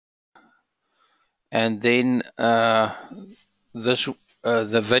and then the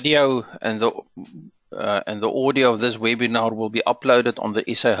video and the audio of this webinar will be uploaded on the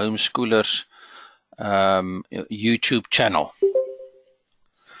SA Homeschoolers YouTube channel.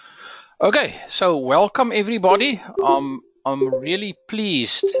 Okay, so welcome everybody. I'm really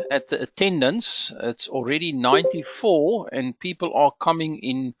pleased at the attendance. It's already 94 and people are coming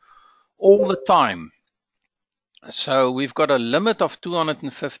in all the time. So we've got a limit of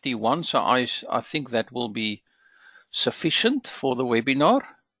 251, so I think that will be sufficient for the webinar.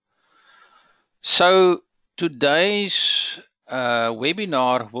 So today's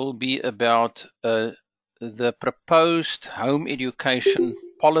webinar will be about the proposed home education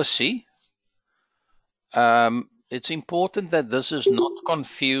policy. It's important that this is not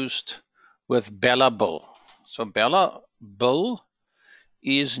confused with Bella Bill. So Bella Bill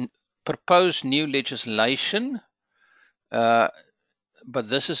is proposed new legislation, but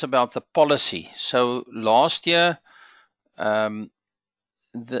this is about the policy. So last year, the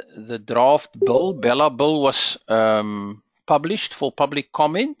draft bill, Bella Bill, was published for public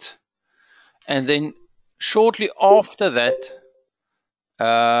comment, and then shortly after that,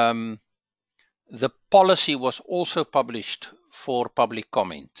 the policy was also published for public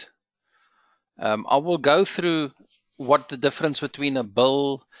comment. I will go through what the difference between a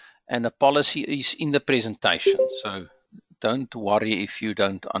bill and a policy is in the presentation, so don't worry if you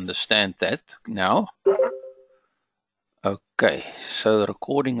don't understand that now. Okay, so the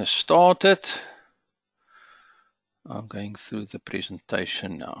recording has started. I'm going through the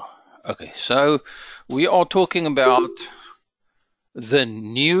presentation now. Okay, so we are talking about the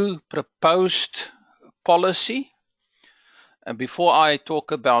new proposed policy. And before I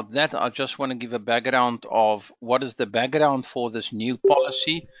talk about that, I just want to give a background of what is the background for this new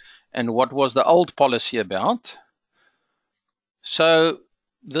policy and what was the old policy about. So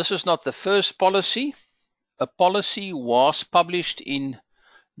this is not the first policy. A policy was published in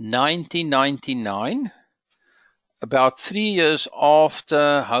 1999, about 3 years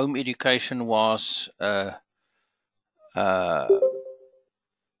after home education was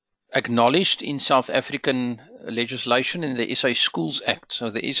acknowledged in South African legislation in the SA Schools Act. So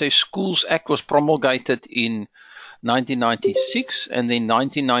the SA Schools Act was promulgated in 1996, and then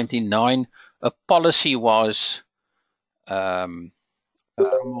 1999 a policy was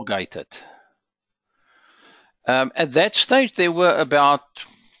promulgated. At that stage, there were about,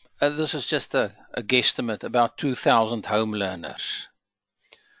 this is just a guesstimate, about 2,000 home learners.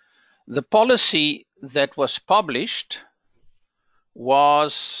 The policy that was published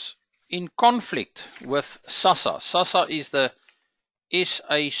was in conflict with SASSA. SASSA is the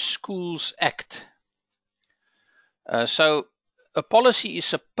SA Schools Act. So a policy is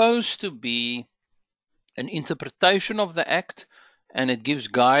supposed to be an interpretation of the Act, and it gives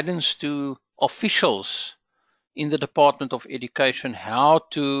guidance to officials in the Department of Education how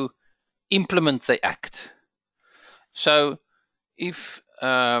to implement the Act. So if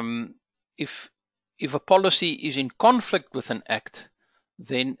a policy is in conflict with an Act,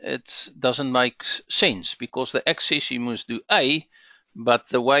 then it doesn't make sense, because the Act says you must do A, but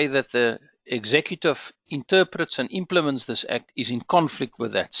the way that the executive interprets and implements this Act is in conflict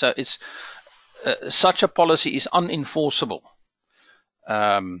with that. So it's such a policy is unenforceable.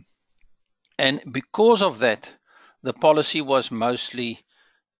 And because of that, the policy was mostly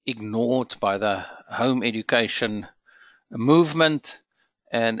ignored by the home education movement,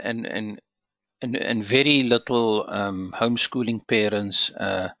 and very little homeschooling parents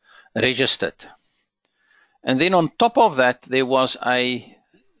registered. And then on top of that, there was a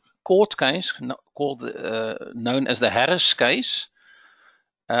court case called known as the Harris case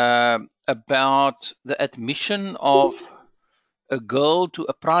about the admission of a girl to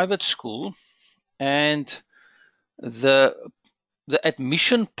a private school, and the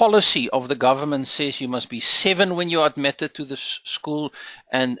admission policy of the government says you must be 7 when you're admitted to the school,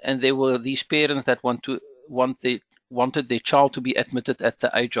 and there were these parents that wanted their child to be admitted at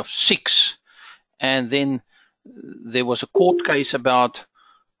the age of 6. And then there was a court case about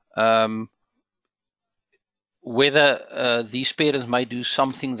whether these parents may do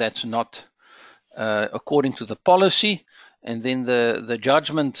something that's not according to the policy, and then the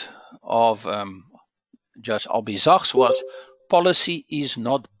judgment of Judge Albizachs was policy is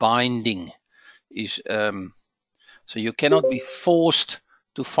not binding. So you cannot be forced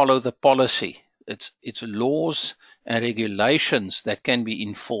to follow the policy. It's laws and regulations that can be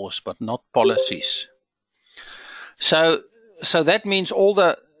enforced, but not policies. So that means all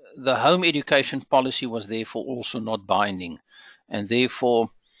the home education policy was therefore also not binding, and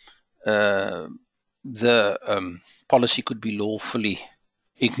therefore the policy could be lawfully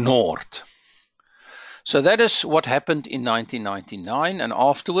ignored. So that is what happened in 1999 and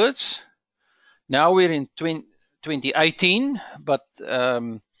afterwards. Now we're in 2018, but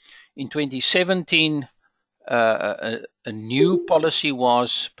in 2017 a new policy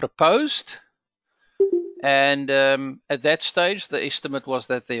was proposed, and at that stage the estimate was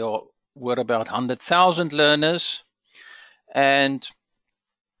that there were about 100,000 learners. And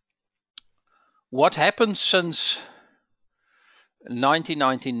what happened since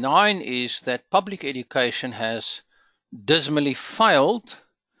 1999 is that public education has dismally failed,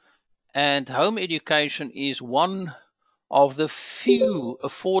 and home education is one of the few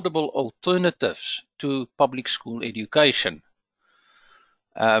affordable alternatives to public school education.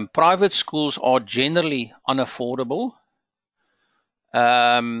 Private schools are generally unaffordable,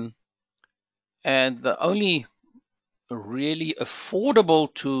 and the only really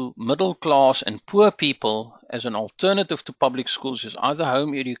affordable to middle class and poor people as an alternative to public schools is either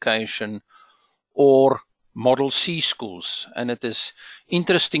home education or Model C schools. And it is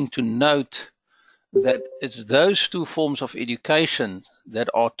interesting to note that it's those two forms of education that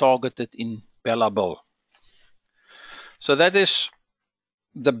are targeted in Bella Bill. So that is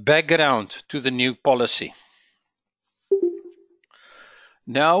the background to the new policy.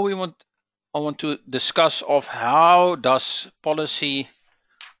 Now I want to discuss of how does policy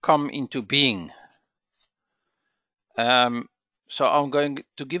come into being. So I'm going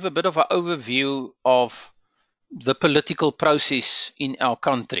to give a bit of an overview of the political process in our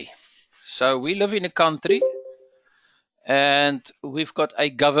country. So we live in a country and we've got a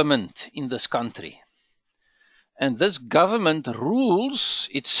government in this country. And this government rules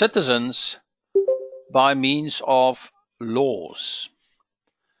its citizens by means of laws.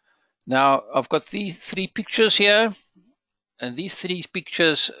 Now, I've got these three pictures here, and these three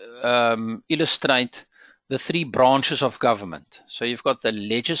pictures illustrate the three branches of government. So you've got the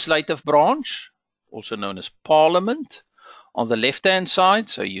legislative branch, also known as Parliament, on the left-hand side.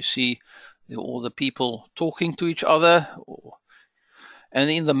 So you see all the people talking to each other. And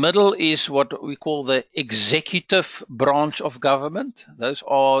in the middle is what we call the executive branch of government. Those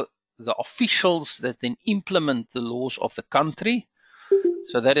are the officials that then implement the laws of the country.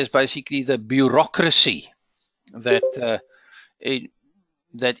 So that is basically the bureaucracy that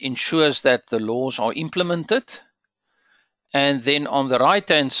that ensures that the laws are implemented. And then on the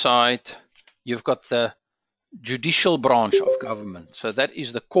right-hand side, you've got the judicial branch of government. So that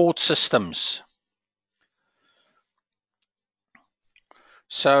is the court systems.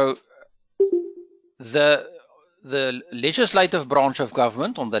 So the legislative branch of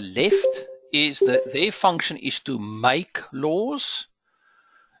government on the left is their function is to make laws.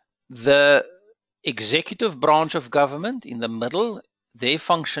 The executive branch of government in the middle, their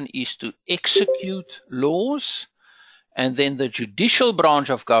function is to execute laws. And then the judicial branch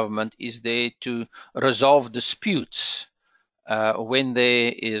of government is there to resolve disputes when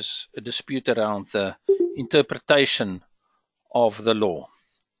there is a dispute around the interpretation of the law.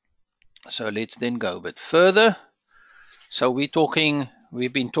 So let's then go a bit further. So we've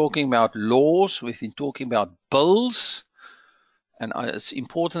been talking about laws, we've been talking about bills, and it's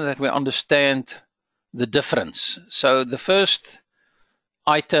important that we understand the difference. So the first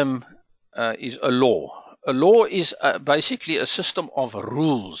item is a law. A law is basically a system of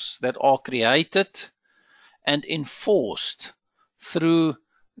rules that are created and enforced through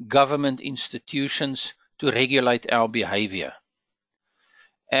government institutions to regulate our behavior.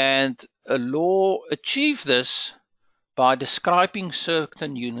 And a law achieves this by describing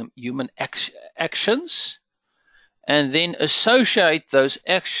certain human actions and then associate those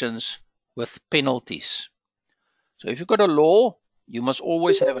actions with penalties. So if you've got a law, you must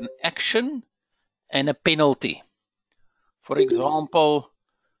always have an action and a penalty. For example,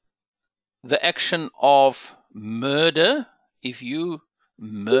 the action of murder, if you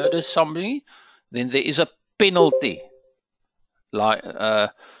murder somebody, then there is a penalty,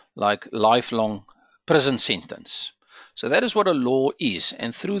 like lifelong prison sentence. So that is what a law is.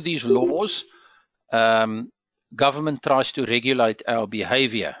 And through these laws, government tries to regulate our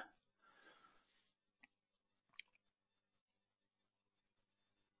behavior.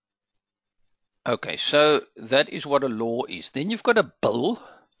 Okay, so that is what a law is. Then you've got a bill.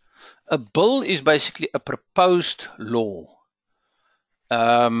 A bill is basically a proposed law.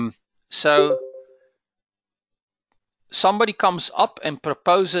 So somebody comes up and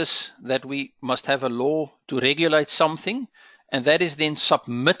proposes that we must have a law to regulate something, and that is then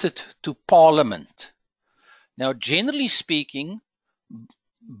submitted to Parliament. Now, generally speaking,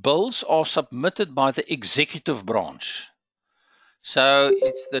 bills are submitted by the executive branch. So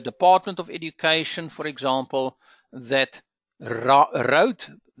it's the Department of Education, for example, that wrote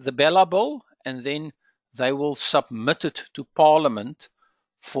the Bella Bill, and then they will submit it to Parliament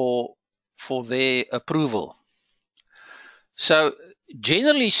for their approval. So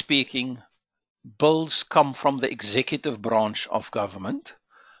generally speaking, bills come from the executive branch of government,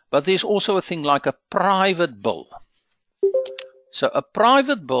 but there's also a thing like a private bill. So a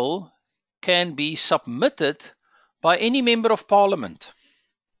private bill can be submitted by any member of Parliament.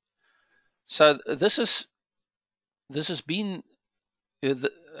 So this has been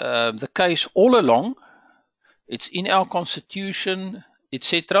the case all along. It's in our constitution,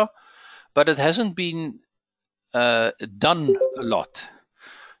 etc., but it hasn't been done a lot.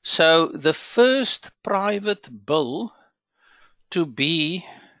 So the first private bill to be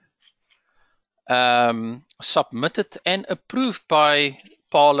submitted and approved by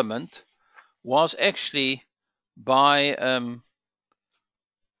Parliament was actually by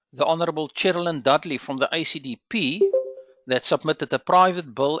the Honourable Cherylin Dudley from the ACDP, that submitted a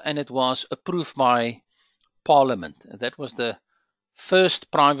private bill and it was approved by Parliament. That was the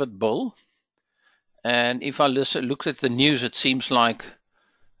first private bill. And if I look at the news, it seems like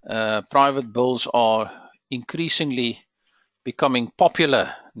private bills are increasingly becoming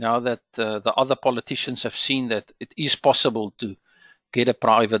popular now that the other politicians have seen that it is possible to get a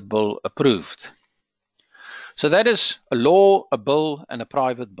private bill approved. So that is a law, a bill, and a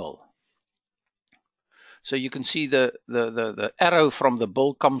private bill. So you can see the arrow from the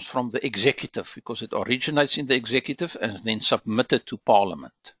bill comes from the executive, because it originates in the executive and is then submitted to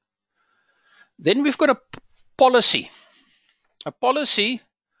Parliament. Then we've got a policy. A policy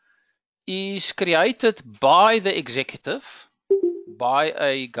is created by the executive, by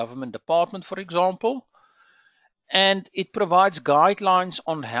a government department, for example, and it provides guidelines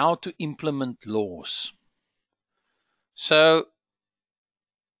on how to implement laws. So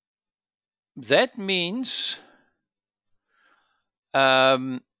that means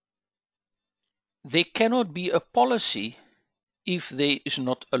there cannot be a policy if there is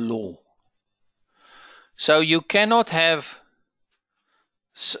not a law. So you cannot have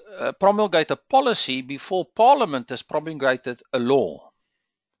promulgate a policy before Parliament has promulgated a law,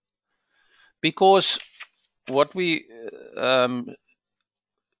 because what we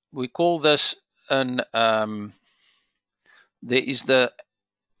call this there is the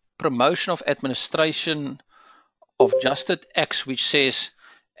promotion of administration of justice acts, which says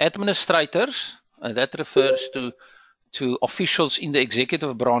administrators, and that refers to officials in the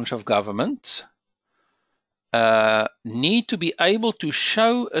executive branch of government, need to be able to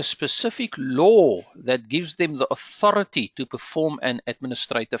show a specific law that gives them the authority to perform an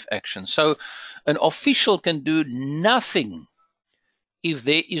administrative action. So an official can do nothing if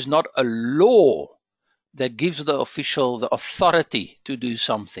there is not a law that gives the official the authority to do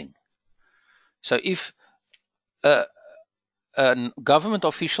something. So if a government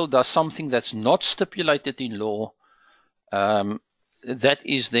official does something that's not stipulated in law, that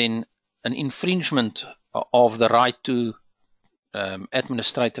is then an infringement of the right to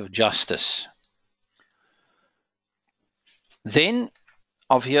administrative justice. Then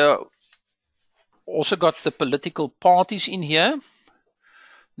I've here also got the political parties in here.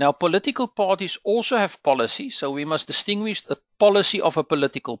 Now, political parties also have policy, so we must distinguish the policy of a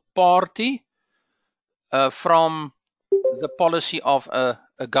political party from the policy of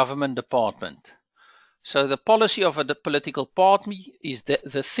a government department. So the policy of a political party is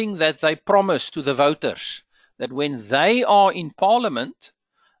the thing that they promise to the voters, that when they are in Parliament,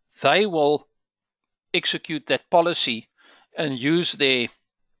 they will execute that policy and use their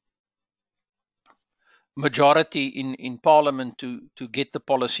majority in Parliament to get the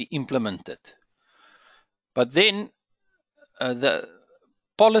policy implemented. But then the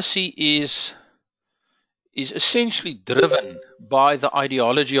policy is essentially driven by the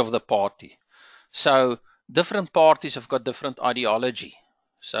ideology of the party. So different parties have got different ideology.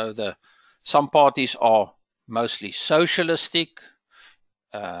 So some parties are mostly socialistic,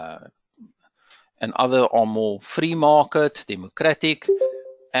 and other are more free market, democratic,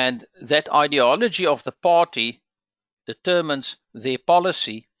 and that ideology of the party determines their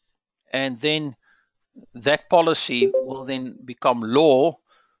policy, and then that policy will then become law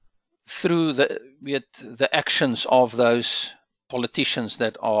through the actions of those politicians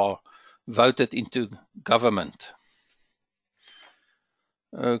that are voted into government.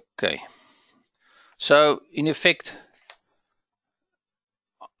 Okay. So in effect,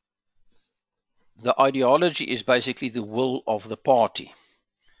 the ideology is basically the will of the party.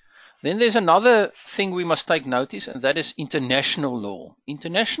 Then there's another thing we must take notice, and that is international law.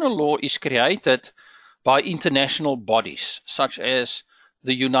 International law is created by international bodies, such as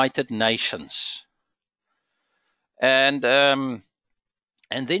the United Nations. And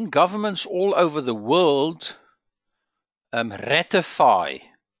And then governments all over the world ratify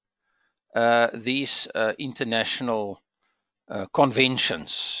these international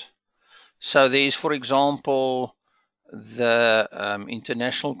conventions. So there is, for example, the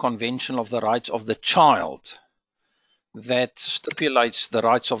International Convention of the Rights of the Child that stipulates the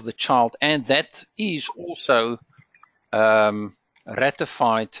rights of the child, and that is also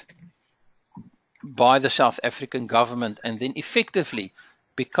ratified by the South African government and then effectively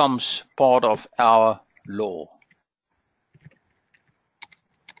becomes part of our law.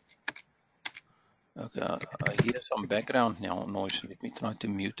 Okay, I hear some background now noise. Let me try to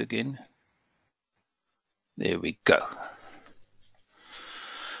mute again. There we go.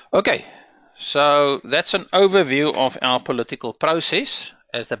 Okay, so that's an overview of our political process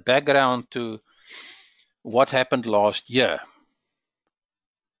as a background to what happened last year.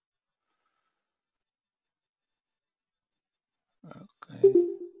 Okay.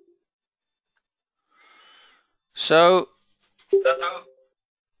 So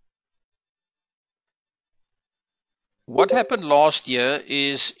what happened last year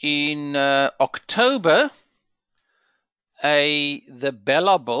is in October, the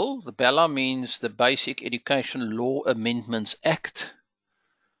Bella Bill, the Bella means the Basic Education Law Amendments Act,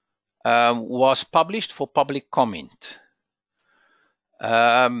 was published for public comment.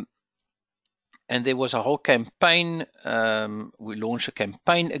 And there was a whole campaign. We launched a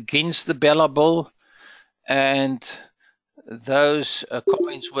campaign against the Bella Bill, and those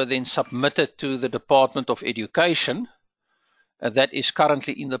comments were then submitted to the Department of Education. That is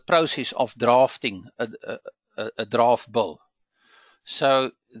currently in the process of drafting a draft bill.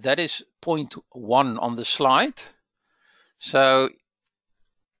 So that is point 1 on the slide. So,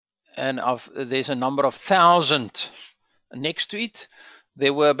 and there's a number of 1,000 next to it.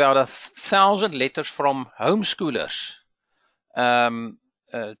 There were about 1,000 letters from homeschoolers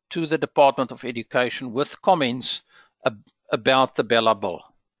to the Department of Education with comments about the Bella Bill.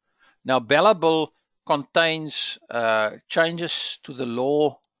 Now, Bella Bill contains changes to the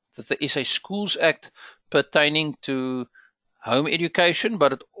law, that the SA Schools Act, pertaining to home education,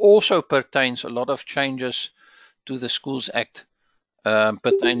 but it also pertains a lot of changes to the Schools Act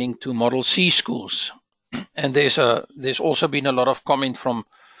pertaining to Model C schools. And there's also been a lot of comment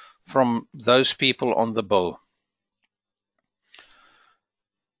from those people on the bill.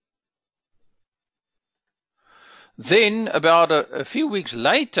 Then, about a few weeks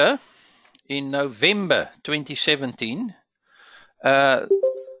later, in November 2017,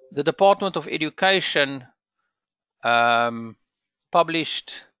 the Department of Education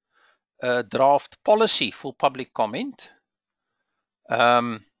published a draft policy for public comment.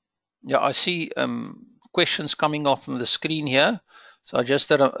 Yeah, I see questions coming off on the screen here. So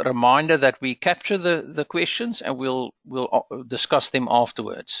just a reminder that we capture the questions and we'll discuss them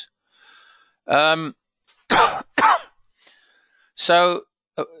afterwards. So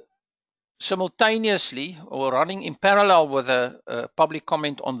simultaneously, or running in parallel with a public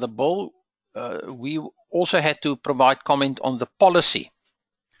comment on the bill, we also had to provide comment on the policy.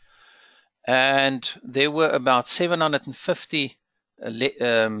 And there were about 750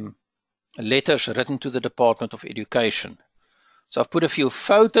 letters written to the Department of Education. So I've put a few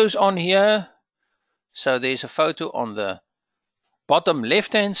photos on here. So there's a photo on the bottom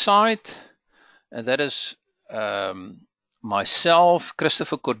left-hand side, and that is myself,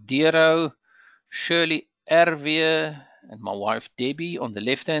 Christopher Cordero, Shirley Ervier, and my wife Debbie on the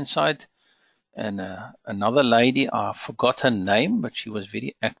left-hand side, and another lady, I forgot her name, but she was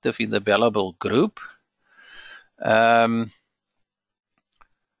very active in the Bella Bill group. That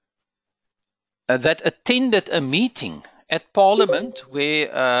attended a meeting at Parliament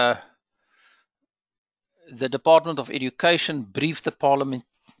where the Department of Education briefed the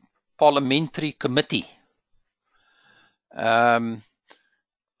parliamentary committee. On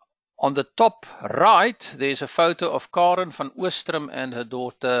the top right, there's a photo of Karen van Oostrum and her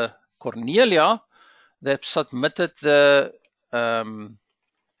daughter Cornelia that submitted the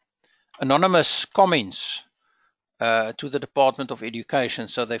anonymous comments to the Department of Education.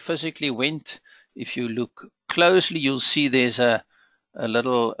 So they physically went. If you look closely, you'll see there's a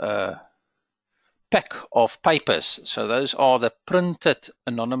little pack of papers. So those are the printed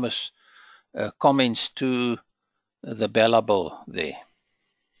anonymous comments to the Bella Bill there.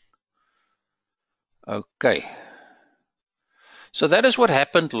 Okay. So that is what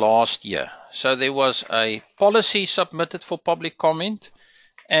happened last year. So there was a policy submitted for public comment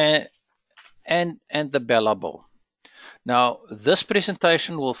and the Bella Bill. Now, this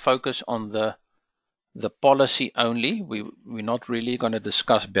presentation will focus on the policy only. We're not really going to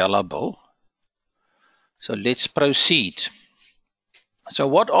discuss Bella Bill. So let's proceed. So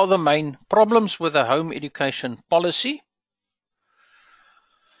what are the main problems with the home education policy?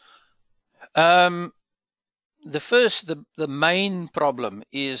 The main problem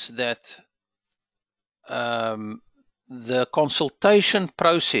is that the consultation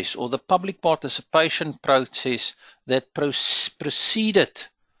process or the public participation process that preceded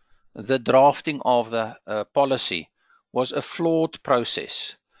the drafting of the policy was a flawed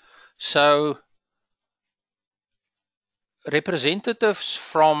process. So representatives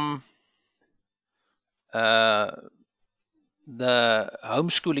from the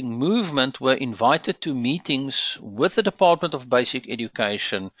homeschooling movement were invited to meetings with the Department of Basic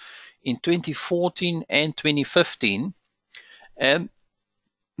Education in 2014 and 2015, and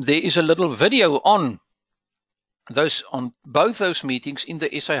there is a little video on both those meetings in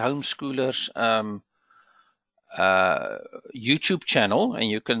the SA Homeschoolers YouTube channel,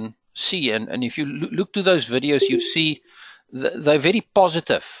 and you can see, and if you look to those videos, you see they're very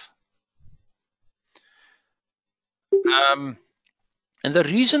positive. And the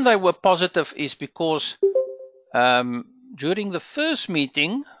reason they were positive is because during the first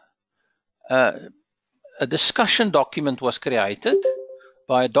meeting, a discussion document was created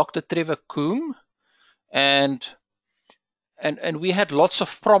by Dr. Trevor Coombe, and we had lots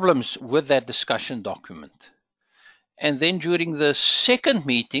of problems with that discussion document. And then during the second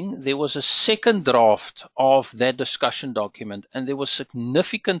meeting, there was a second draft of that discussion document, and there were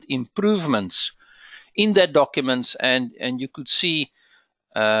significant improvements in that document, and you could see,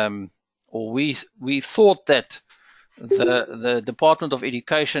 or we thought that the Department of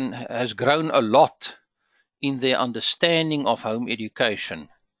Education has grown a lot in their understanding of home education.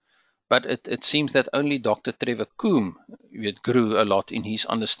 But it seems that only Dr. Trevor Coombe grew a lot in his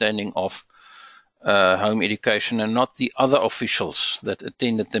understanding of home education, and not the other officials that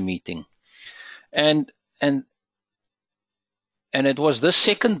attended the meeting. And it was this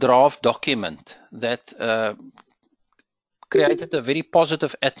second draft document that created a very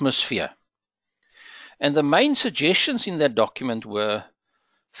positive atmosphere. And the main suggestions in that document were,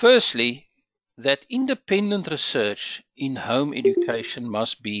 firstly, that independent research in home education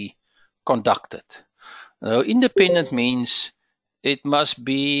must be conducted. Now, independent means it must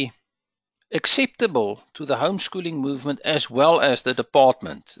be acceptable to the homeschooling movement as well as the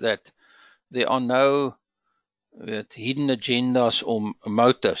department, that there are no hidden agendas or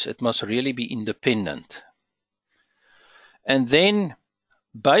motives. It must really be independent. And then,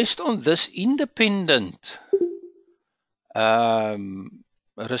 based on this independent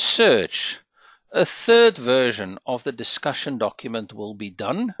research, a third version of the discussion document will be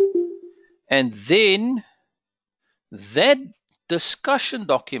done, and then that discussion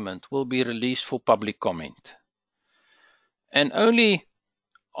document will be released for public comment. And only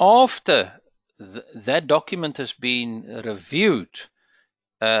after that document has been reviewed,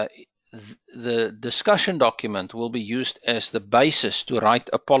 the discussion document will be used as the basis to write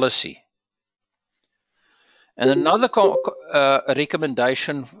a policy. And another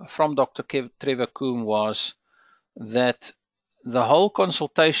recommendation from Dr. Trevor Coombe was that the whole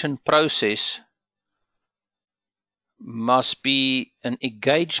consultation process must be an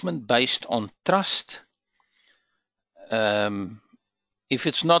engagement based on trust. If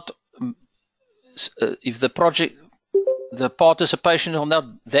it's not, if the participation is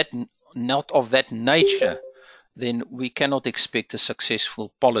not of that nature, then we cannot expect a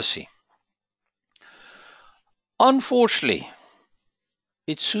successful policy. Unfortunately,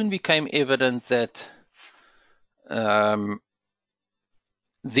 it soon became evident that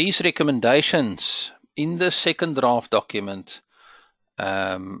these recommendations in the second draft document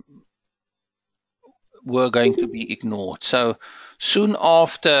were going to be ignored. So soon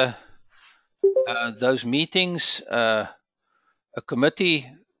after those meetings, a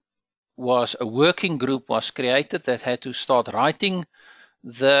working group was created that had to start writing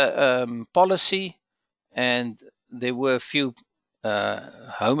the policy, and there were a few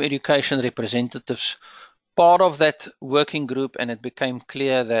home education representatives part of that working group, and it became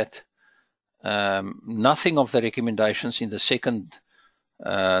clear that nothing of the recommendations in the second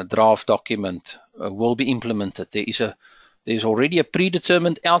draft document will be implemented. There's already a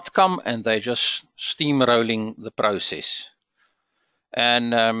predetermined outcome, and they're just steamrolling the process.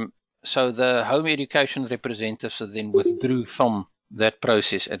 And so the home education representatives then withdrew from that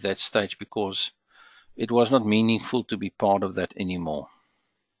process at that stage because it was not meaningful to be part of that anymore.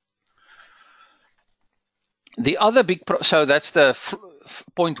 The other big, so that's the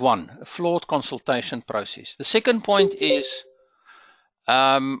point one, a flawed consultation process. The second point is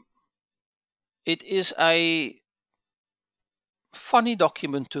it is a funny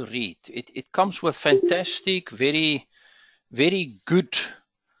document to read. It comes with fantastic, very very good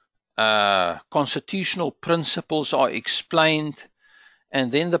constitutional principles are explained,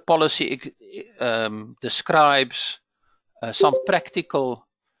 and then the policy describes some practical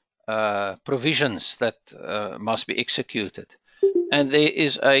provisions that must be executed. And there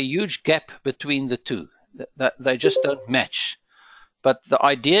is a huge gap between the two. They just don't match. But the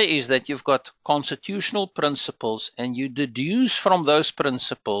idea is that you've got constitutional principles, and you deduce from those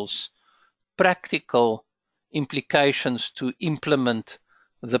principles practical implications to implement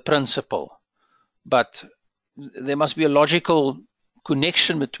the principle. But there must be a logical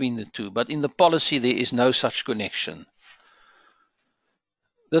connection between the two. But in the policy, there is no such connection.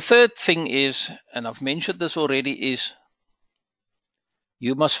 The third thing is, and I've mentioned this already, is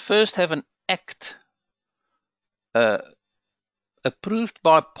you must first have an act approved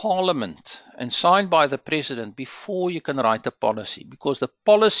by Parliament and signed by the President before you can write a policy, because the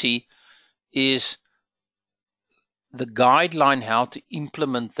policy is the guideline how to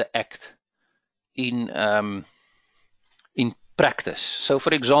implement the act in practice. So,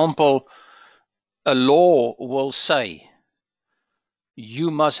 for example, a law will say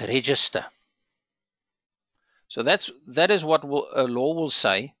you must register. So that is what a law will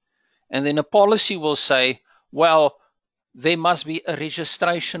say, and then a policy will say, well, there must be a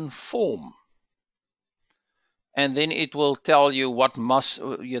registration form, and then it will tell you what must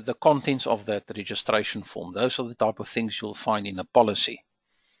the contents of that registration form. Those are the type of things you'll find in a policy.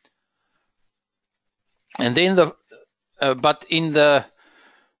 And then but in the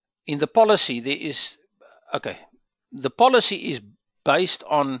policy there is the policy is based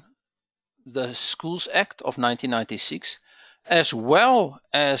on the Schools Act of 1996, as well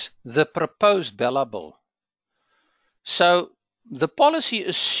as the proposed Bella Bill. So the policy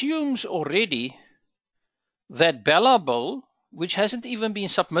assumes already that Bella Bill, which hasn't even been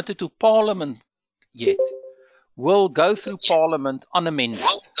submitted to Parliament yet, will go through Parliament unamended.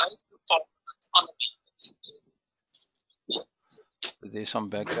 There's some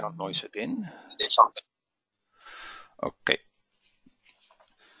background noise again. Okay.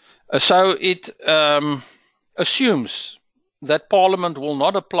 So it assumes that Parliament will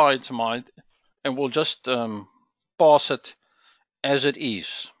not apply its mind and will just pass it as it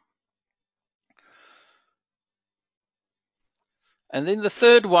is. And then the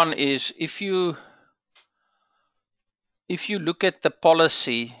third one is, if you look at the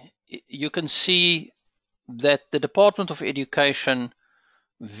policy, you can see that the Department of Education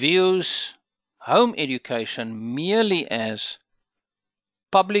views home education merely as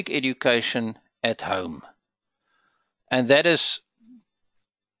public education at home. And that is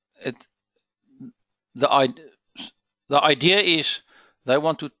it. The idea is they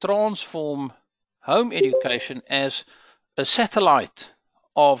want to transform home education as a satellite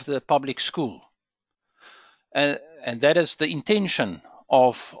of the public school. And that is the intention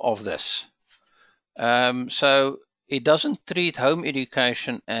of this. So it doesn't treat home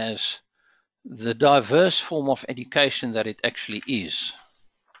education as the diverse form of education that it actually is.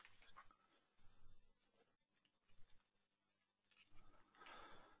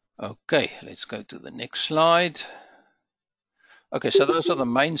 Okay, let's go to the next slide. Okay, so those are the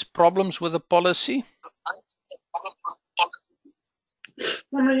main problems with the policy.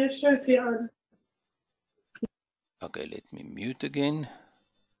 Okay, let me mute again.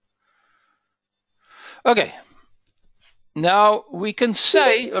 Okay, now we can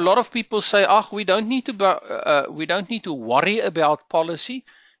say, a lot of people say, we don't need to worry about policy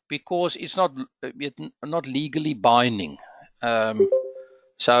because it's not legally binding.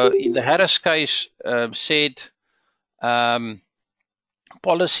 So in the Harris case said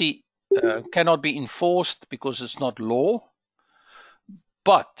policy cannot be enforced because it's not law.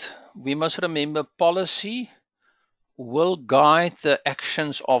 But we must remember policy will guide the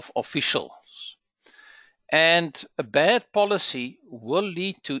actions of officials. And a bad policy will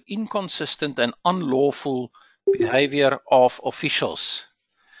lead to inconsistent and unlawful behavior of officials.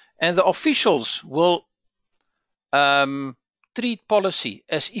 And the officials will treat policy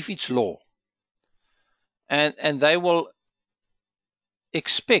as if it's law. And they will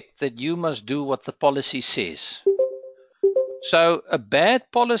expect that you must do what the policy says. So a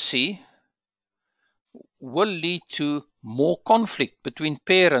bad policy will lead to more conflict between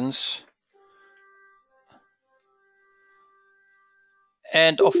parents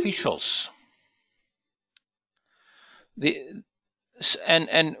and officials.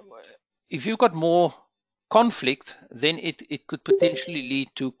 And if you've got more conflict, then it could potentially lead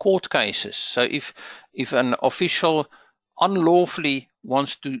to court cases. So if an official unlawfully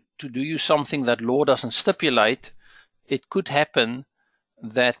wants to do you something that law doesn't stipulate, it could happen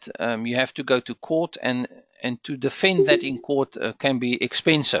that you have to go to court, and to defend that in court can be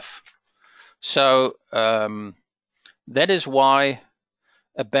expensive. So that is why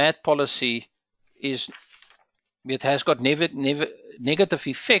a bad policy has got negative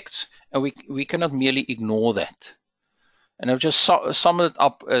effects, and we cannot merely ignore that. And I've just summed it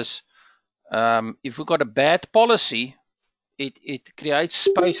up as if we've got a bad policy, it creates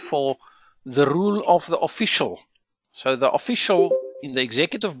space for the rule of the official. So the official in the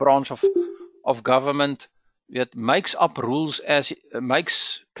executive branch of government that makes up rules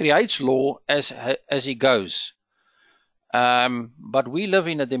creates law as he goes. But we live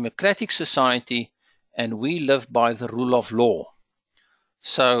in a democratic society, and we live by the rule of law.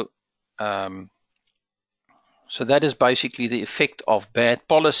 So that is basically the effect of bad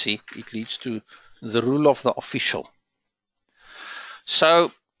policy. It leads to the rule of the official.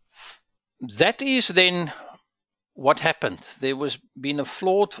 So that is then what happened. There was been a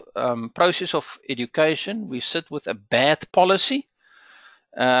flawed process of education. We sit with a bad policy,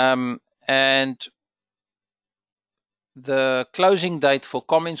 and the closing date for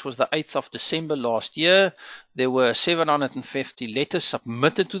comments was the 8th of December last year. There were 750 letters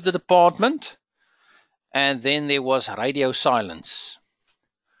submitted to the department, and then there was radio silence.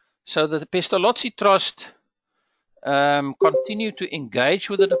 So the Pestalozzi Trust continued to engage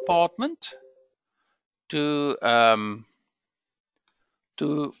with the department to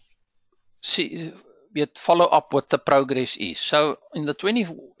see, follow up what the progress is. So in the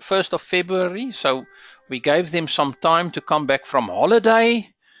 21st of February, so we gave them some time to come back from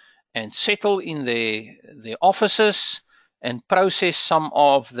holiday and settle in their offices and process some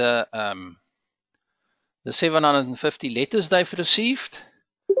of the 750 letters they've received.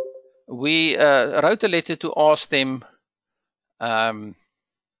 We wrote a letter to ask them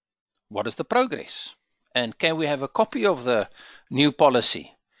what is the progress, and can we have a copy of the new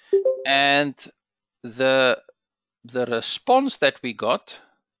policy? And the response that we got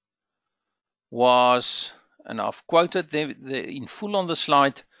was, and I've quoted in full on the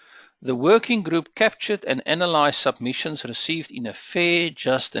slide, the working group captured and analyzed submissions received in a fair,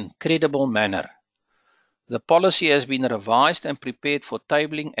 just and credible manner. The policy has been revised and prepared for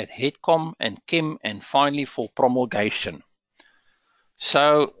tabling at HEDCOM and KEM and finally for promulgation.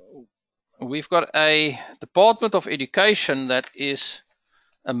 So we've got a Department of Education that is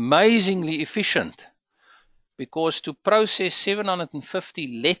amazingly efficient, because to process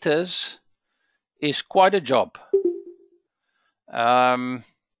 750 letters is quite a job. I'm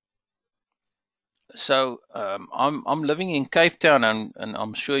living in Cape Town, and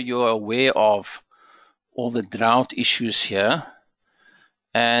I'm sure you're aware of all the drought issues here.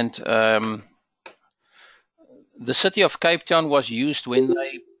 And the city of Cape Town was used when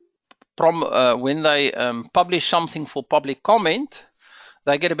they publish something for public comment.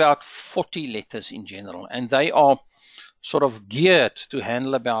 They get about 40 letters in general, and they are sort of geared to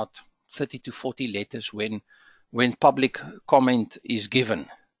handle about 30 to 40 letters when public comment is given.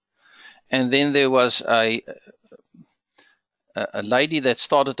 And then there was a lady that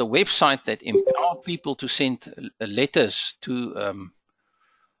started a website that empowered people to send letters to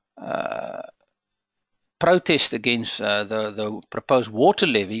protest against the proposed water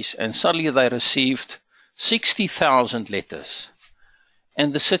levies, and suddenly they received 60,000 letters.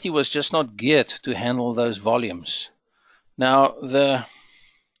 And the city was just not geared to handle those volumes. Now, the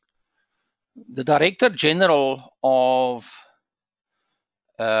Director General of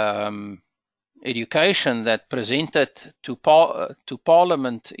Education that presented to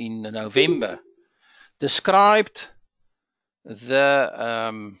Parliament in November described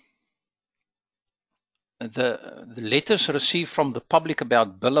the letters received from the public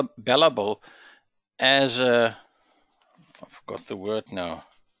about Bellable as a, I forgot the word now.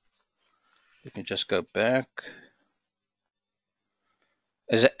 Let me just go back.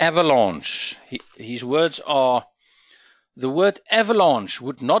 As an avalanche. His words are, the word avalanche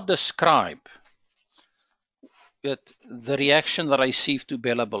would not describe the reaction that I received to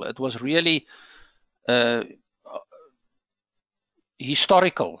Bellable. It was really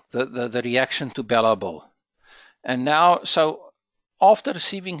historical, the reaction to Bellable. And now, so after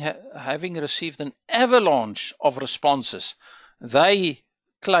having received an avalanche of responses, they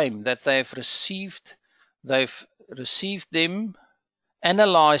claim that they've received them,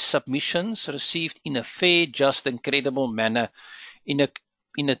 analyzed submissions received in a fair, just, and credible manner in a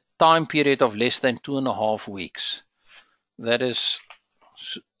time period of less than 2.5 weeks. That is,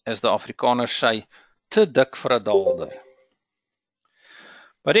 as the Afrikaners say, te dik vir 'n daalder.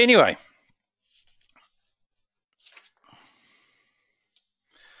 But anyway,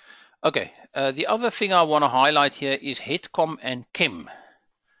 okay, the other thing I want to highlight here is HEDCOM and KEM.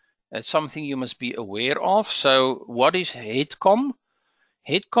 It's something you must be aware of. So what is HEDCOM?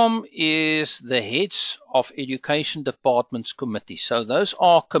 HEDCOM is the heads of education departments committee. So those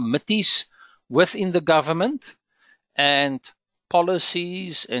are committees within the government, and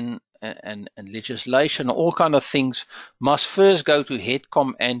policies and legislation, all kind of things must first go to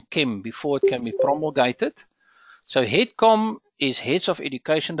HEDCOM and KEM before it can be promulgated. So HEDCOM is Heads of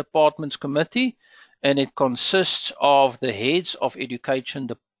Education Departments Committee, and it consists of the heads of education,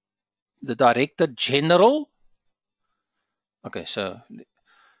 the Director General. Okay, so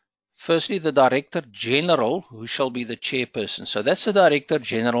firstly, the Director General, who shall be the chairperson. So that's the Director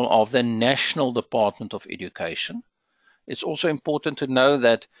General of the National Department of Education. It's also important to know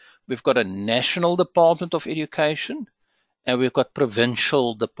that we've got a National Department of Education and we've got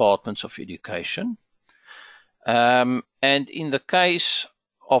provincial departments of education. And in the case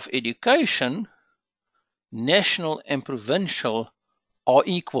of education, national and provincial are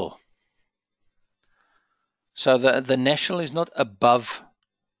equal. So the national is not above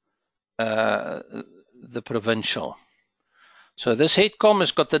the provincial. So this HEDCOM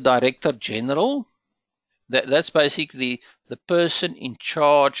has got the Director General. That's basically the person in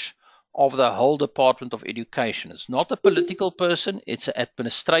charge of the whole Department of Education. It's not a political person, it's an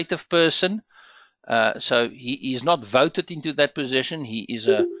administrative person. So he is not voted into that position. He is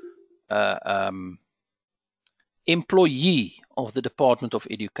a employee of the Department of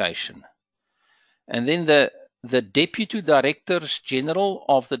Education. And then the Deputy Directors General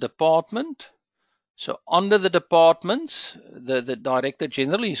of the department. So under the departments, the Director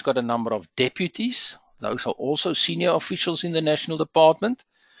General, he's got a number of deputies. Those are also senior officials in the national department.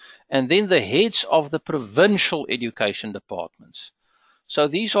 And then the heads of the provincial education departments. So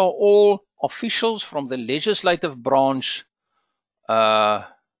these are all officials from the legislative branch that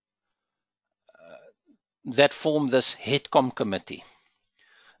form this HEDCOM committee.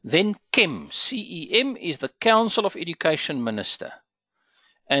 Then KEM, CEM, is the Council of Education Minister.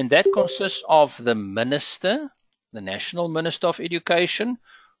 And that consists of the Minister, the National Minister of Education,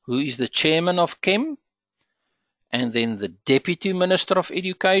 who is the chairman of KEM, and then the Deputy Minister of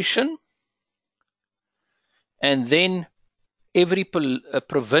Education, and then every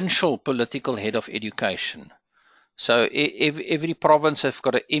provincial political head of education. So every province has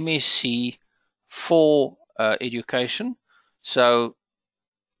got an MSc for education. So,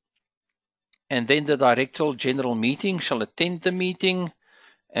 and then the Director General meeting shall attend the meeting,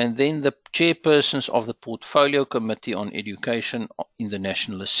 and then the chairpersons of the Portfolio Committee on Education in the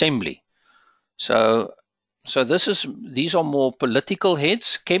National Assembly. So these are more political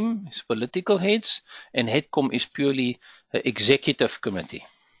heads. KEM is political heads, and HEDCOM is purely the executive committee.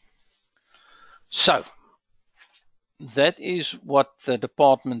 So that is what the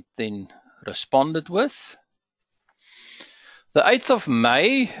department then responded with. The 8th of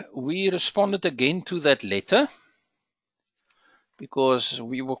May, we responded again to that letter because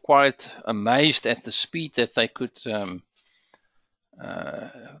we were quite amazed at the speed that they could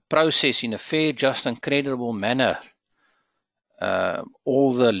process in a fair, just and credible manner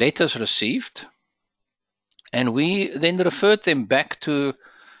all the letters received. And we then referred them back to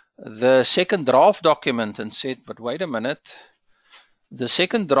the second draft document and said, but wait a minute, the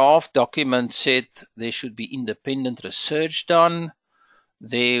second draft document said there should be independent research done.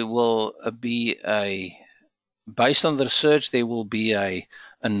 There will be based on the research, there will be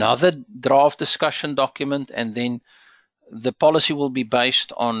another draft discussion document, and then the policy will be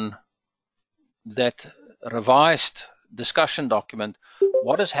based on that revised discussion document.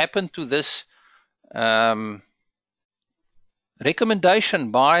 What has happened to this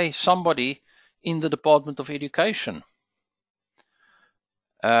recommendation by somebody in the Department of Education?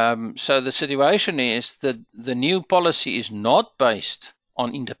 So the situation is that the new policy is not based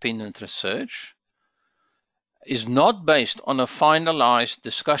on independent research, is not based on a finalized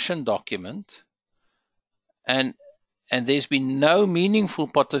discussion document, and there's been no meaningful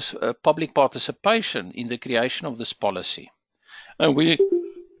public participation in the creation of this policy. And we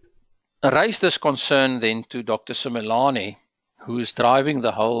raised this concern then to Dr. Simelane, who is driving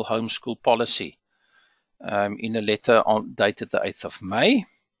the whole homeschool policy, in a letter dated the 8th of May.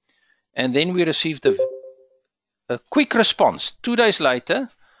 And then we received a quick response. 2 days later,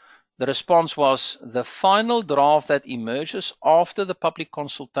 the response was, the final draft that emerges after the public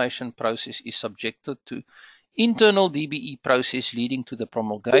consultation process is subjected to internal DBE process leading to the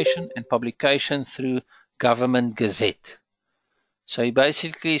promulgation and publication through Government Gazette. So he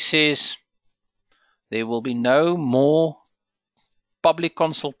basically says there will be no more public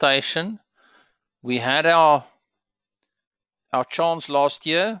consultation. We had our chance last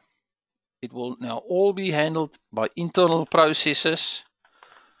year. It will now all be handled by internal processes.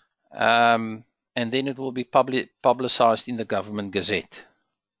 and then it will be publicized in the Government Gazette.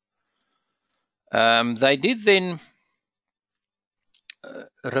 They did then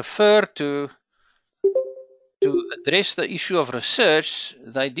refer to address the issue of research.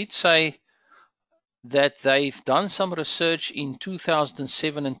 They did say that they've done some research in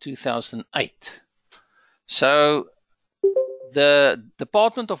 2007 and 2008. So the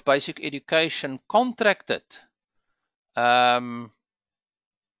Department of Basic Education contracted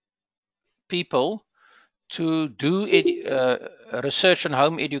people to do research on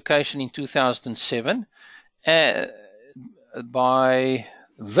home education in 2007 by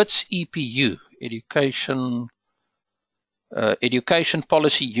WITS EPU, Education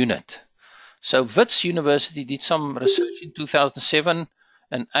Policy Unit. So WITS University did some research in 2007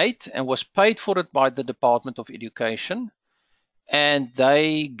 and 8 and was paid for it by the Department of Education, and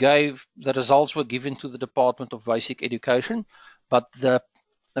the results were given to the Department of Basic Education, but the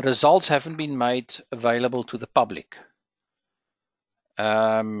results haven't been made available to the public.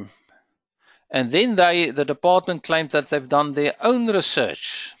 And then the department claimed that they've done their own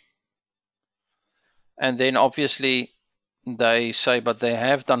research. And then obviously they say, but they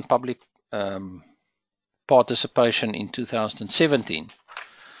have done public participation in 2017.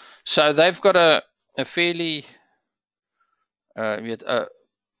 So they've got a fairly, their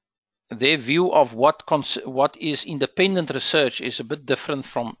view of what is independent research is a bit different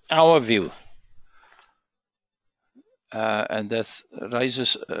from our view. And that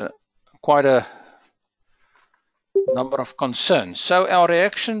raises quite a number of concerns. So our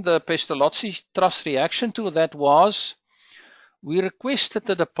reaction, the Pestalozzi Trust reaction to that was, we requested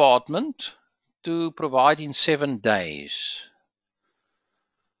the department to provide in 7 days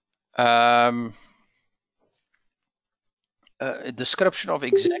a description of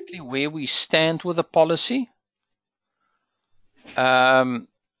exactly where we stand with the policy.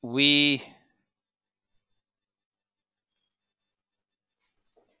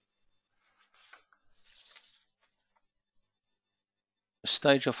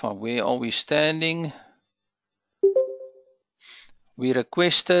 Stage of where are we standing? We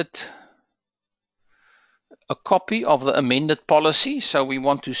requested a copy of the amended policy, so we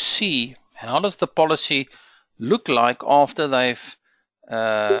want to see how does the policy look like after they've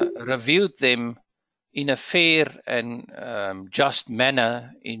reviewed them in a fair and just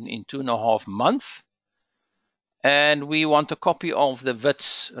manner in 2.5 months. And we want a copy of the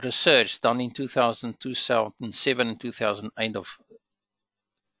WITS research done in 2007 and 2008 of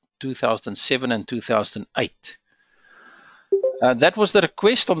 2007 and 2008. That was the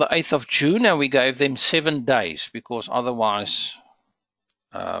request on the 8th of June, and we gave them 7 days because otherwise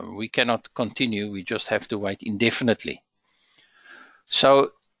we cannot continue. We just have to wait indefinitely. So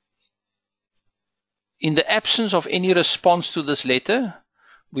in the absence of any response to this letter,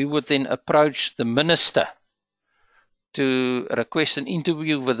 we would then approach the minister to request an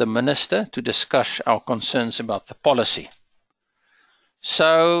interview with the minister to discuss our concerns about the policy.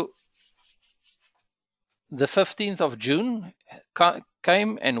 So the 15th of June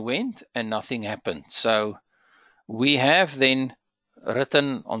came and went and nothing happened. So we have then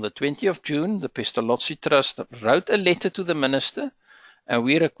written on the 20th of June, the Pestalozzi Trust wrote a letter to the minister, and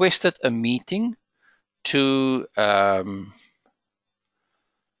we requested a meeting to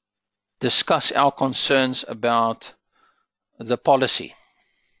discuss our concerns about the policy.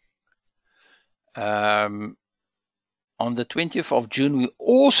 On the 20th of June, we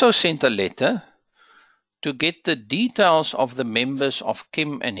also sent a letter to get the details of the members of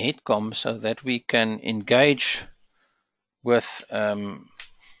KEM and HEDCOM so that we can engage with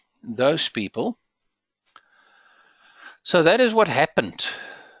those people. So that is what happened.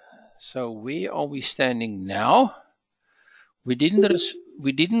 So where are we standing now? We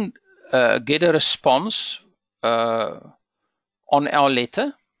didn't get a response on our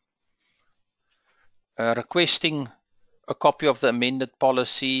letter requesting a copy of the amended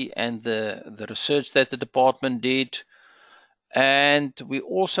policy and the research that the department did, and we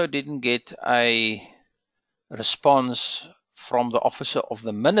also didn't get a response from the officer of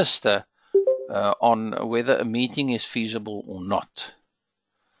the minister on whether a meeting is feasible or not.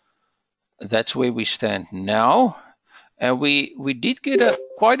 That's where we stand now. And we did get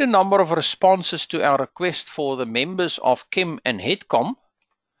quite a number of responses to our request for the members of KEM and HEDCOM,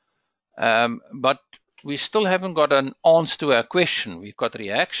 but we still haven't got an answer to our question. We've got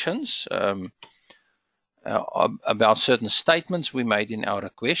reactions about certain statements we made in our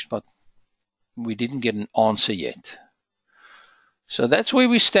request, but we didn't get an answer yet. So that's where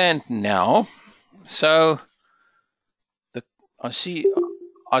we stand now. So I see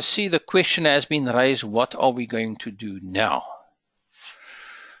the question has been raised, what are we going to do now?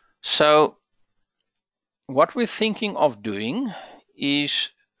 So what we're thinking of doing is,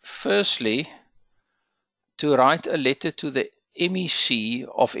 firstly, to write a letter to the MEC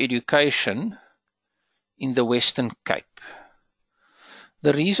of Education in the Western Cape.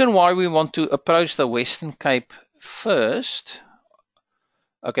 The reason why we want to approach the Western Cape first,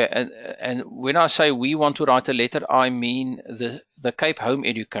 okay, and when I say we want to write a letter, I mean the Cape Home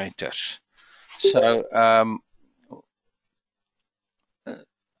educators. So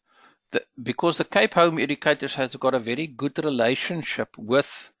because the Cape Home educators has got a very good relationship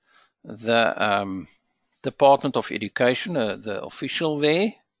with the Department of Education, the official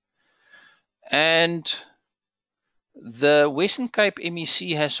there, and the Western Cape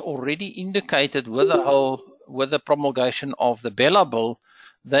MEC has already indicated with the promulgation of the Bella Bill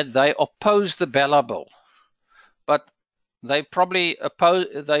that they oppose the Bella Bill, but they probably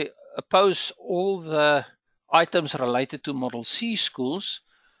oppose all the items related to Model C schools.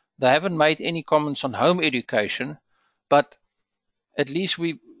 They haven't made any comments on home education, but at least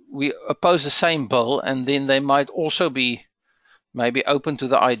we oppose the same bill, and then they might also be maybe open to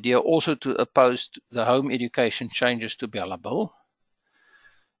the idea also to oppose the home education changes to Bella Bill.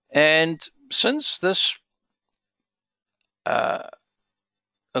 And since this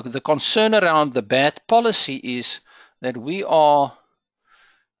the concern around the bad policy is that we are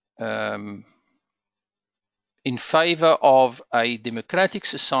in favor of a democratic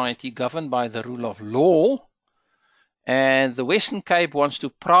society governed by the rule of law, and the Western Cape wants to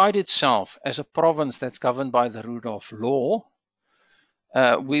pride itself as a province that's governed by the rule of law,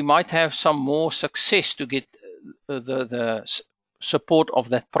 we might have some more success to get the support of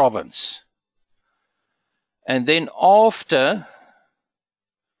that province. And then after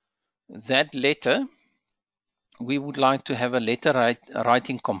that letter, we would like to have a letter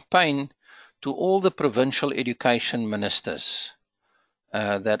writing campaign to all the provincial education ministers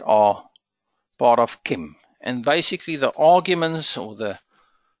that are part of KIM. And basically the arguments or the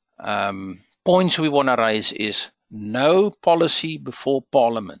points we want to raise is no policy before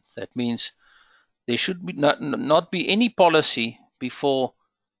Parliament. That means there should be not be any policy before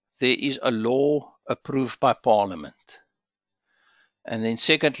there is a law approved by Parliament. And then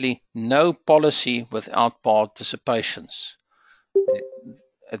secondly, no policy without participations.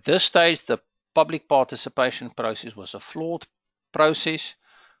 At this stage, the public participation process was a flawed process.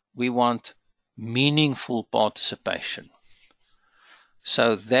 We want meaningful participation.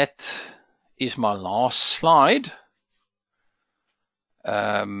 So that is my last slide.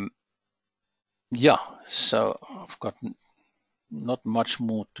 Yeah, so I've got not much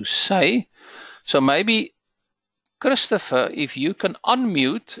more to say. So maybe, Christopher, if you can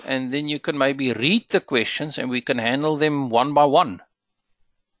unmute and then you can maybe read the questions and we can handle them one by one.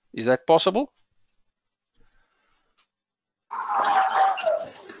 Is that possible?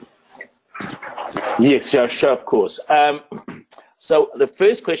 Yes, yeah, sure, of course. So the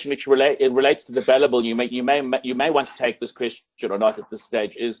first question, which relates to the Bella Bill, you may want to take this question or not at this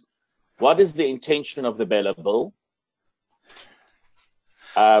stage, is what is the intention of the Bella Bill?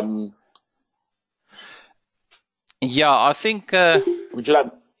 Yeah, I think. Would you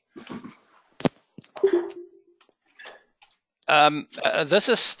like? This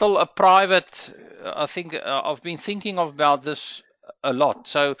is still a private. I think I've been thinking about this a lot.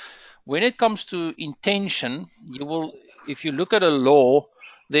 So when it comes to intention, you will, if you look at a law,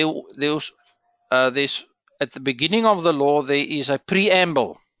 there's at the beginning of the law there is a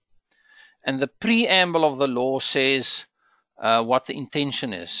preamble, and the preamble of the law says what the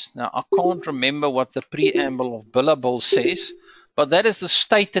intention is. Now I can't remember what the preamble of Bella Bill says, but that is the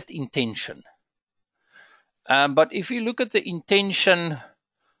stated intention. But if you look at the intention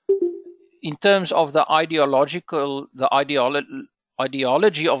in terms of the ideology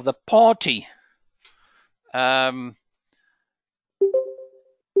of the party,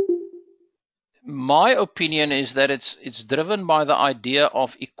 my opinion is that it's driven by the idea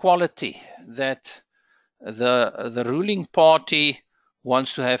of equality, that the ruling party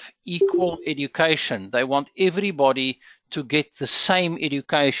wants to have equal education. They want everybody to get the same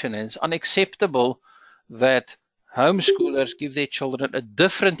education, and it's unacceptable that homeschoolers give their children a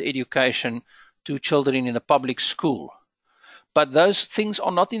different education to children in a public school. But those things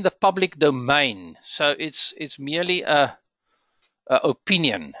are not in the public domain, so it's merely a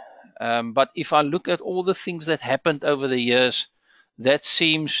opinion. But if I look at all the things that happened over the years, that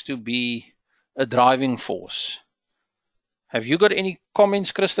seems to be a driving force. Have you got any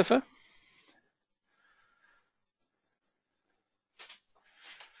comments, Christopher?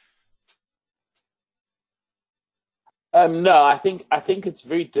 No, I think it's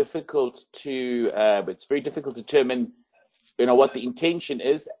very difficult to determine what the intention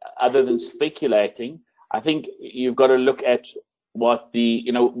is, other than speculating. I think you've got to look at what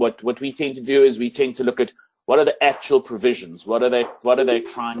what we tend to do is we tend to look at what are the actual provisions, what are they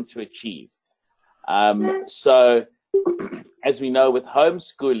trying to achieve. So as we know with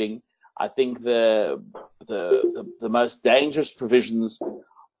homeschooling, I think the most dangerous provisions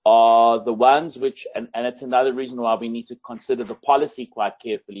are the ones which, and it's another reason why we need to consider the policy quite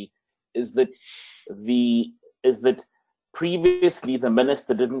carefully, is that previously the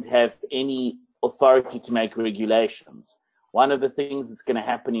minister didn't have any authority to make regulations. One of the things that's going to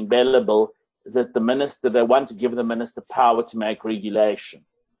happen in Belleville is that they want to give the minister power to make regulation.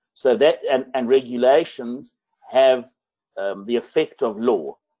 So that, and regulations have the effect of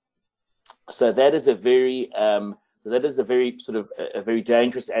law. So that is a very sort of a very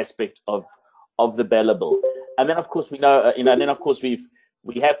dangerous aspect of the Belleville. And then of course we know, and then of course we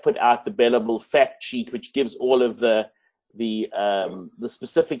have put out the Belleville fact sheet, which gives all of the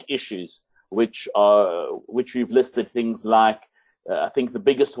specific issues which we've listed, things like I think the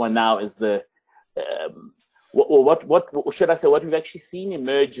biggest one now is the what should I say, what we've actually seen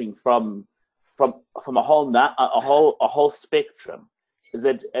emerging from a whole spectrum is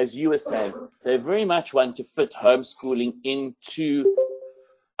that, as you were saying, they very much want to fit homeschooling into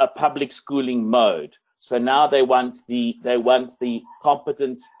a public schooling mode. So now they want the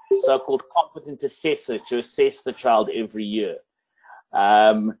competent, so-called competent assessor to assess the child every year.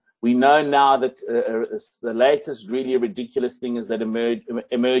 We know now that the latest really ridiculous thing is that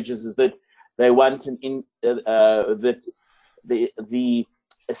emerges is that they want that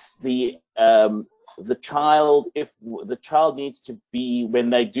the child, if the child needs to be, when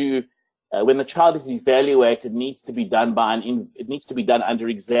the child is evaluated, needs to be done under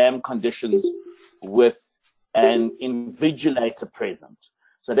exam conditions with an invigilator present.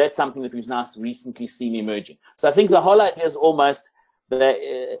 So that's something that we've now recently seen emerging. So I think the whole idea is almost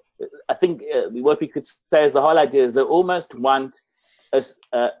that what we could say is the whole idea is they almost want a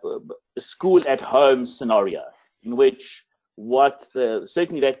school at home scenario in which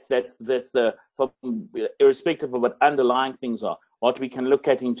certainly that's the, irrespective of what underlying things are, what we can look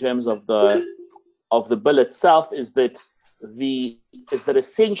at in terms of the bill itself is that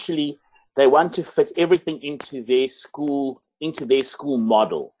essentially they want to fit everything into their school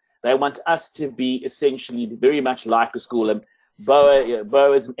model. They want us to be essentially very much like a school. And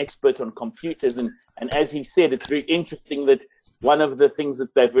Boa is an expert on computers, and as he said, it's very interesting that one of the things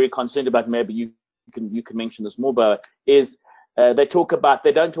that they're very concerned about, maybe you can mention this more, Boa, is they don't talk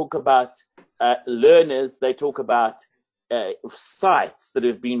about learners, they talk about sites that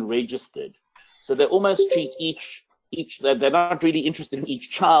have been registered. So they almost treat each they're not really interested in each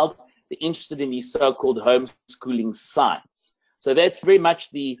child, they're interested in these so-called homeschooling sites. So that's very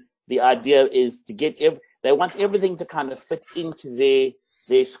much the idea, is to get they want everything to kind of fit into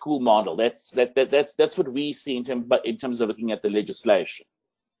their school model. That's what we see in terms of looking at the legislation.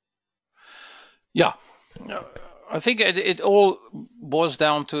 Yeah, I think it all boils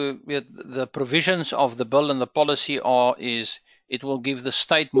down to the provisions of the bill and the policy is it will give the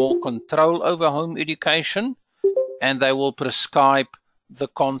state more control over home education, and they will prescribe the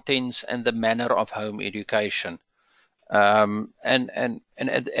contents and the manner of home education. And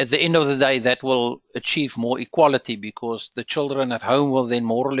at the end of the day, that will achieve more equality, because the children at home will then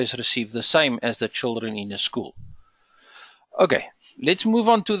more or less receive the same as the children in a school. Okay, let's move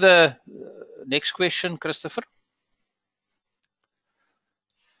on to the next question, Christopher.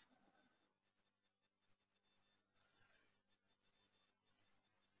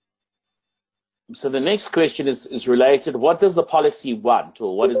 So the next question is related. What does the policy want,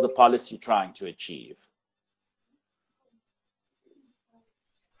 or what is the policy trying to achieve?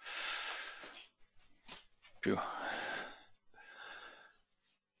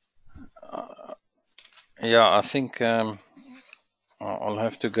 Yeah, I think I'll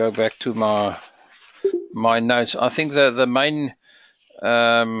have to go back to my notes. I think the main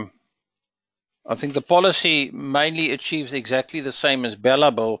I think the policy mainly achieves exactly the same as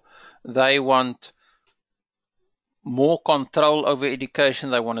Belleville. They want more control over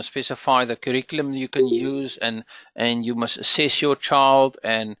education. They want to specify the curriculum you can use, and you must assess your child,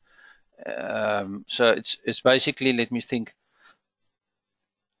 and so it's basically, let me think,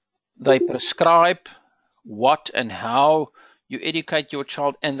 they prescribe what and how you educate your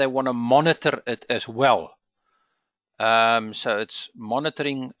child, and they want to monitor it as well. So it's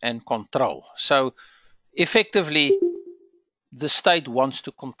monitoring and control. So effectively, the state wants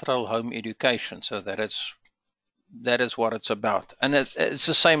to control home education. So that is what it's about, and it's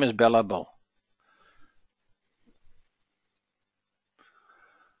the same as Belleville.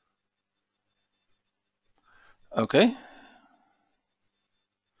 Okay.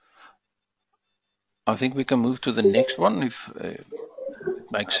 I think we can move to the next one if it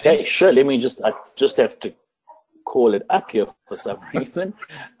makes sense. Okay, sure. Let me I just have to call it up here for some reason.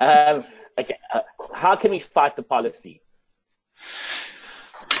 Okay, how can we fight the policy?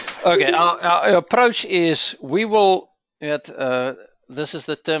 Okay, our approach is we will. This is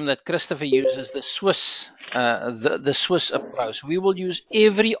the term that Christopher uses, the Swiss, the Swiss approach. We will use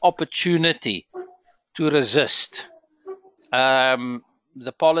every opportunity to resist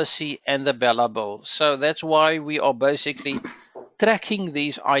the policy and the Bella Bill. So that's why we are basically tracking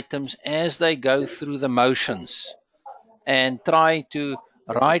these items as they go through the motions and try to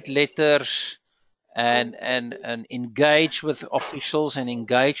write letters and engage with officials and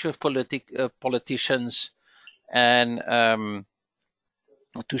engage with politicians and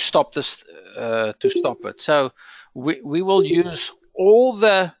to stop this, to stop it. So we will use all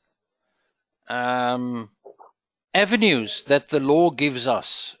the avenues that the law gives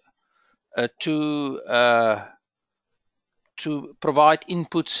us to provide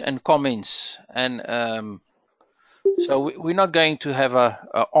inputs and comments, and so we're not going to have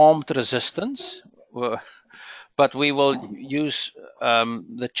a armed resistance, but we will use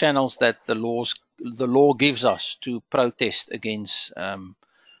the channels that the law gives us to protest against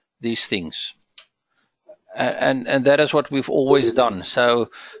these things, and that is what we've always done. So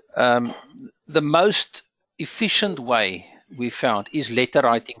the most efficient way we found is letter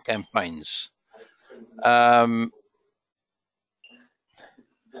writing campaigns,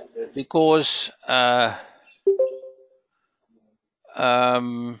 because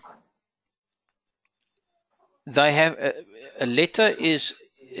they have a letter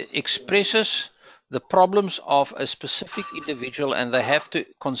expresses the problems of a specific individual, and they have to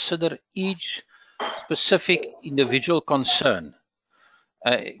consider each specific individual concern,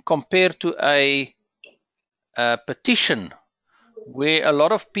 compared to a petition where a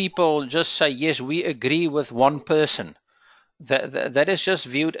lot of people just say, yes, we agree with one person. That is just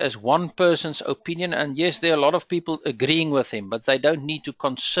viewed as one person's opinion, and yes, there are a lot of people agreeing with him, but they don't need to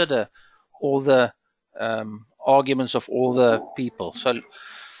consider all the arguments of all the people.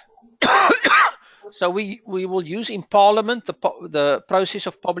 So we will use in Parliament the process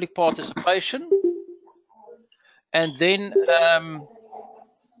of public participation, and then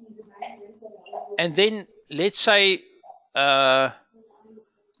let's say the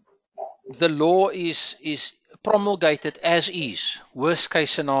law is promulgated as is. Worst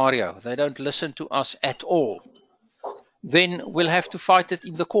case scenario, they don't listen to us at all. Then we'll have to fight it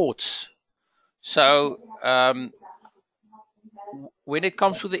in the courts. So when it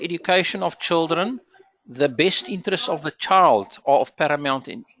comes to the education of children, the best interests of the child are of paramount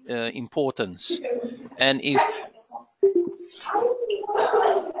importance. And if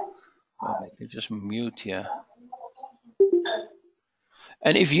let me just mute here.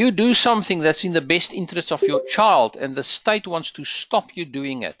 And if you do something that's in the best interest of your child and the state wants to stop you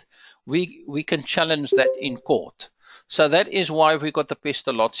doing it, we can challenge that in court. So that is why we got the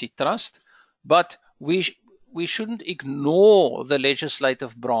Pestalozzi Trust. But we shouldn't ignore the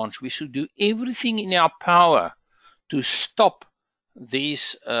legislative branch. We should do everything in our power to stop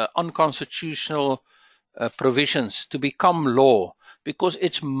these unconstitutional provisions to become law, because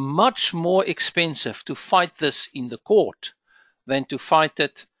it's much more expensive to fight this in the court than to fight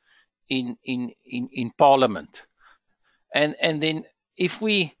it in Parliament. And then if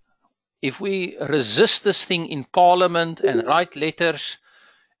we resist this thing in Parliament and write letters,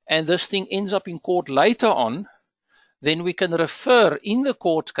 and this thing ends up in court later on, then we can refer in the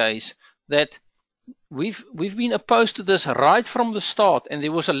court case that we've been opposed to this right from the start, and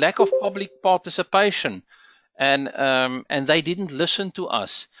there was a lack of public participation, and they didn't listen to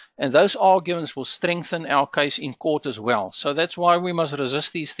us, and those arguments will strengthen our case in court as well. So that's why we must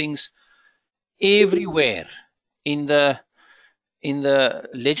resist these things everywhere in the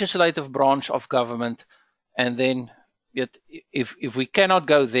legislative branch of government, and then if we cannot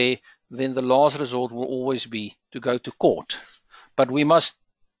go there, then the last resort will always be to go to court. But we must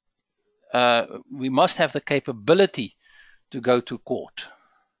have the capability to go to court.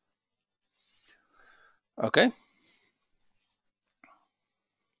 Okay.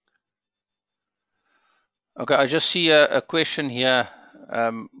 Okay, I just see a question here.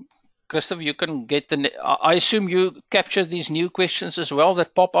 Christopher, you can get I assume you capture these new questions as well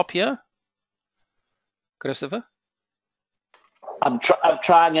that pop up here, Christopher? I'm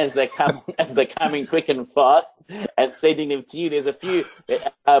trying as they're coming quick and fast, and sending them to you. There's a few,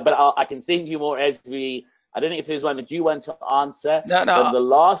 but I can send you more as we. I don't know if there's one that you want to answer. No. But the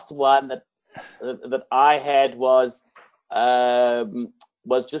last one that I had was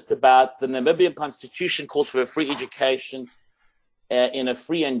just about the Namibian Constitution calls for a free education in a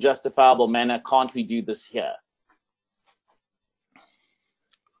free and justifiable manner, can't we do this here?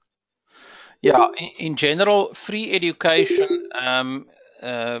 Yeah, in general, free education,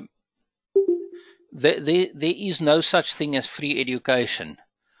 there is no such thing as free education.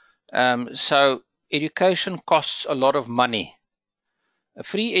 So education costs a lot of money. A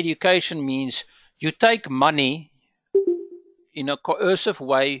free education means you take money in a coercive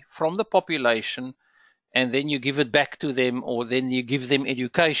way from the population, and then you give it back to them, or then you give them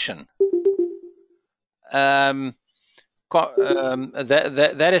education. That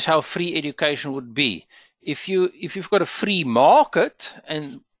is how free education would be. If you've got a free market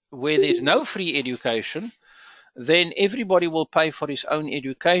and where there's no free education, then everybody will pay for his own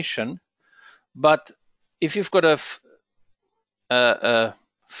education. But if you've got a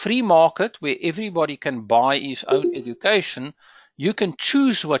free market where everybody can buy his own education, you can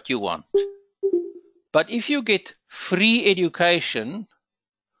choose what you want. But if you get free education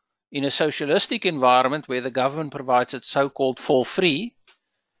in a socialistic environment where the government provides it so-called for free,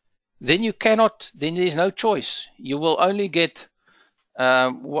 then there's no choice. You will only get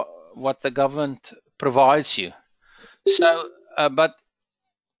what the government provides you. So, but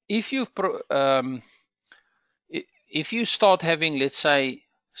if you start having, let's say,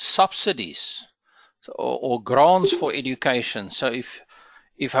 subsidies or grants for education, so if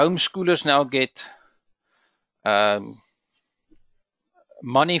homeschoolers now get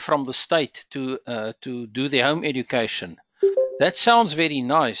money from the state to do their home education, that sounds very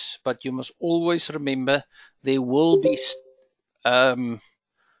nice, but you must always remember there will be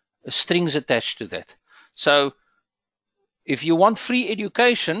strings attached to that. So if you want free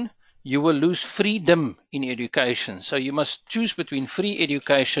education, you will lose freedom in education. So you must choose between free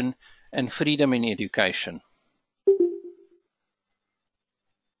education and freedom in education.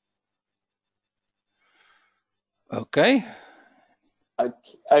 Okay.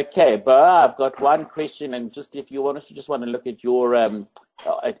 Okay, but I've got one question, and just if you want to look at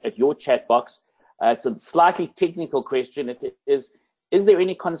your chat box, it's a slightly technical question. It is there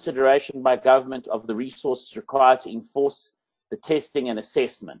any consideration by government of the resources required to enforce the testing and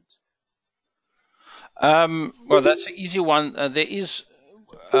assessment? Well, that's an easy one. There is.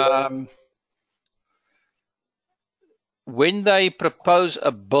 When they propose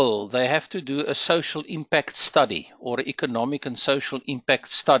a bill, they have to do a social impact study or economic and social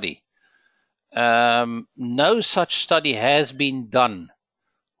impact study. No such study has been done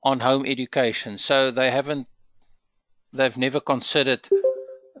on home education, so they've never considered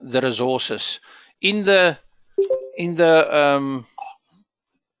the resources. In the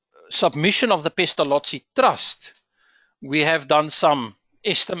submission of the Pestalozzi Trust, we have done some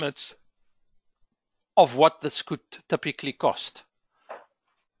estimates of what this could typically cost.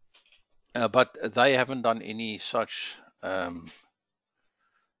 But they haven't done any such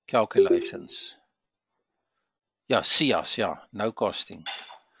calculations. Yeah, SIAS, yeah, no costing.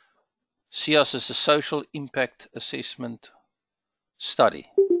 SIAS is a social impact assessment study.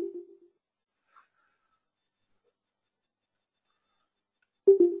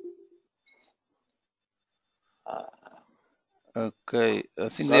 Okay, I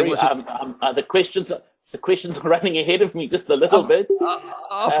think sorry, there was the questions are running ahead of me just a little bit.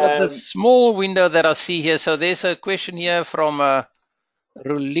 I've got this small window that I see here. So there's a question here from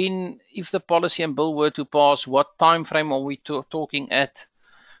Rolin. If the policy and bill were to pass, what time frame are we talking at?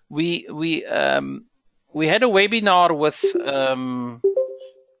 We had a webinar with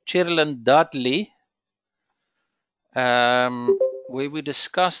Sherilyn Dudley where we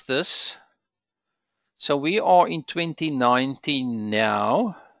discussed this. So we are in 2019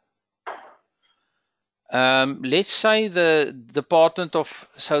 now. Let's say the Department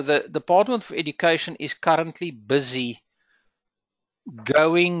of Education is currently busy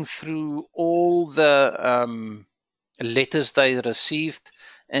going through all the letters they received,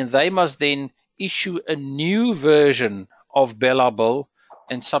 and they must then issue a new version of Bella Bill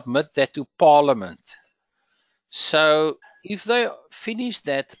and submit that to Parliament. So if they finish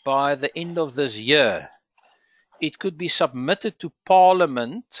that by the end of this year, it could be submitted to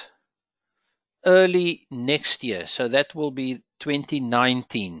Parliament early next year. So that will be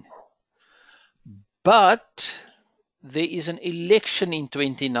 2019. But there is an election in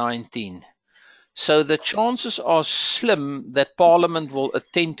 2019. So the chances are slim that Parliament will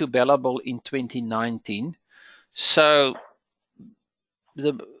attend to Bella Bill in 2019. So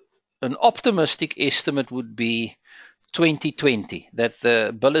an optimistic estimate would be 2020, that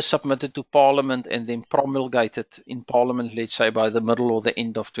the bill is submitted to Parliament and then promulgated in Parliament, let's say by the middle or the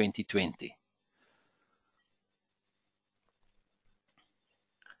end of 2020.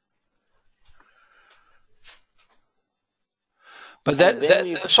 But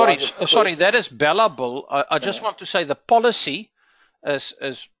sorry, that is bellable. I just want to say the policy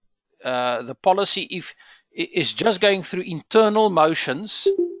the policy is just going through internal motions,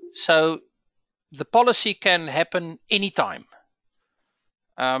 so the policy can happen anytime.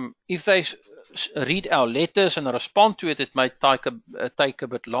 If they read our letters and respond to it, it might take a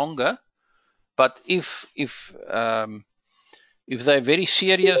bit longer. But if they're very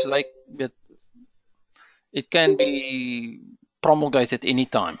serious, it can be promulgated any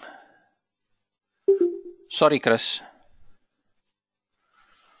time. Sorry, Chris.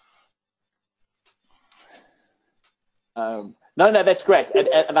 No, that's great.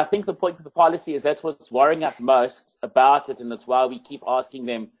 And I think the point of the policy is that's what's worrying us most about it, and that's why we keep asking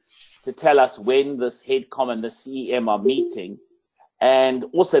them to tell us when this HEADCOM and the CEM are meeting. And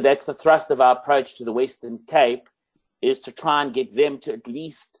also that's the thrust of our approach to the Western Cape, is to try and get them to at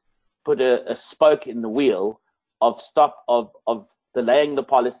least put a spoke in the wheel of delaying the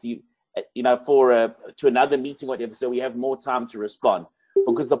policy, to another meeting, whatever, so we have more time to respond.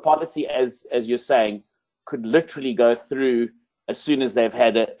 Because the policy, as you're saying, could literally go through as soon as they've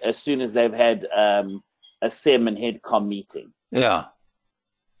had a SEM and HEADCOM meeting. Yeah.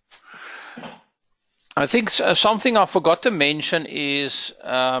 I think something I forgot to mention is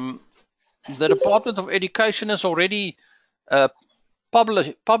the Department of Education has already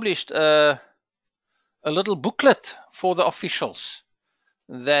published a little booklet for the officials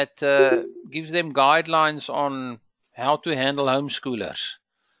that gives them guidelines on how to handle homeschoolers.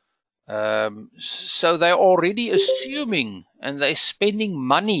 So they're already assuming, and they're spending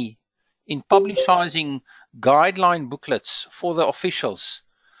money in publicizing guideline booklets for the officials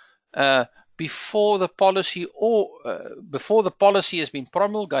before the policy has been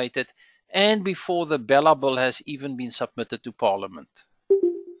promulgated and before the Bella Bill has even been submitted to Parliament.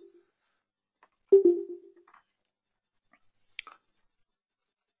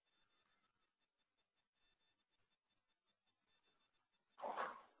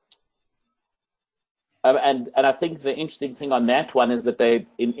 And I think the interesting thing on that one is that they,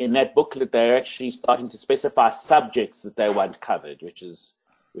 in that booklet, they're actually starting to specify subjects that they want covered, which is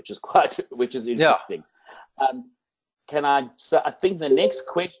interesting. Yeah. So I think the next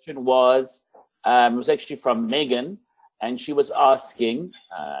question was actually from Megan, and she was asking,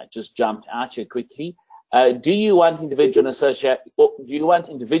 just jumped out here quickly. Do you want individuals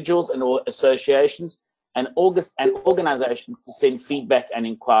and associations and organizations to send feedback and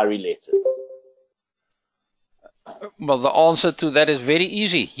inquiry letters? Well, the answer to that is very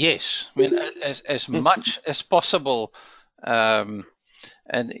easy. Yes. I mean, as much as possible. And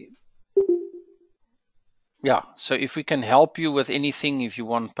yeah, so if we can help you with anything, if you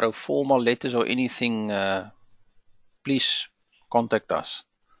want pro forma letters or anything, please contact us.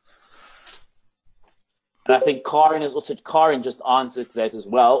 And I think Karen just answered to that as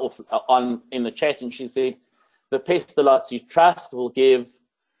well in the chat, and she said the Pestalozzi Trust will give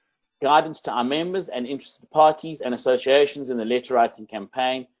guidance to our members and interested parties and associations in the letter writing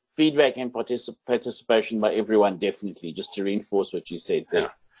campaign, feedback and participation by everyone, definitely, just to reinforce what you said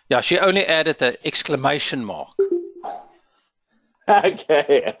there. Yeah, she only added an exclamation mark.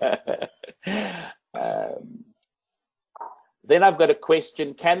 Okay. Then I've got a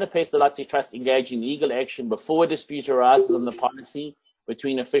question. Can the Pestalozzi Trust engage in legal action before a dispute arises on the policy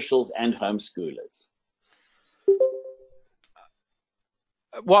between officials and homeschoolers?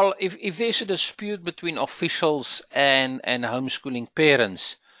 Well, if there's a dispute between officials and homeschooling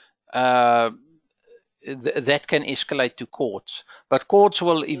parents, that can escalate to courts. But courts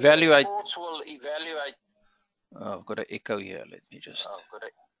will evaluate. Oh, I've got an echo here. Let me just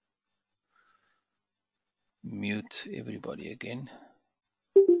mute everybody again.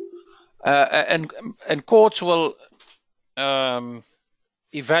 And courts will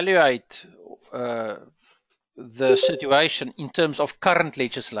evaluate the situation in terms of current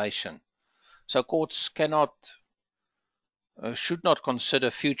legislation. So courts should not consider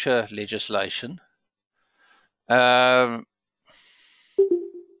future legislation. I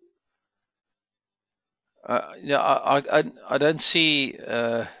don't see,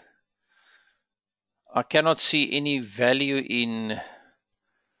 I cannot see any value in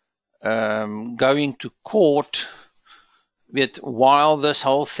going to court while this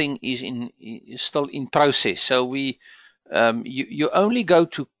whole thing is still in process. So you only go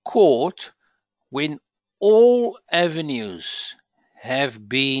to court when all avenues have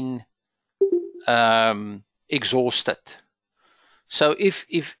been exhausted. So if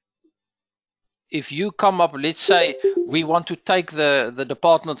you come up, let's say we want to take the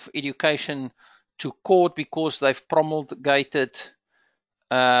Department of Education to court because they've promulgated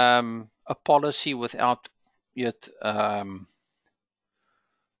a policy without yet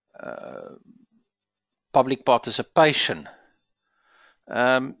public participation.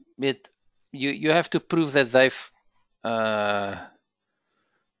 You have to prove that they've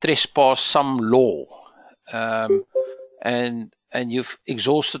trespassed some law, and you've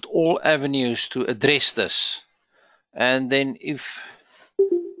exhausted all avenues to address this. And then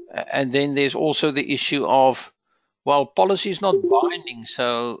there's also the issue of, well, policy is not binding.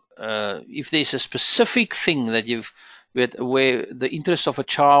 So if there's a specific thing that where the interests of a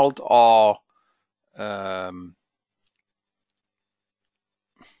child are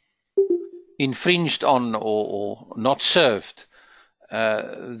infringed on or not served,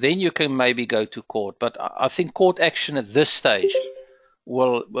 then you can maybe go to court. But I think court action at this stage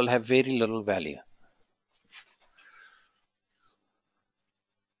will have very little value.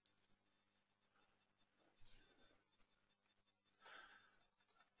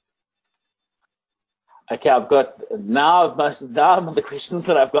 Okay, I've got now the questions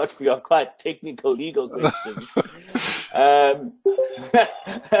that I've got for you are quite technical legal questions.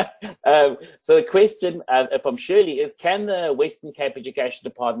 So the question from Shirley is, can the Western Cape Education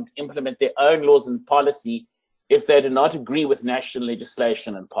Department implement their own laws and policy if they do not agree with national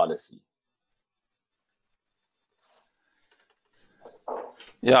legislation and policy?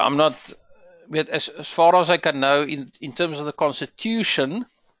 Yeah, I'm not, as far as I can know, in terms of the Constitution,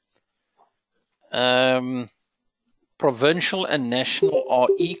 provincial and national are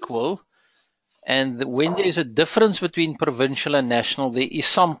equal, and when there is a difference between provincial and national, there is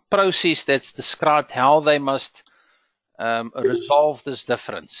some process that's described how they must resolve this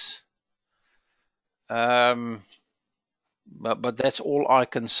difference. But that's all I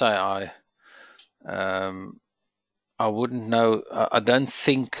can say. I wouldn't know. I don't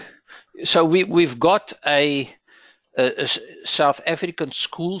think so. We've got a South African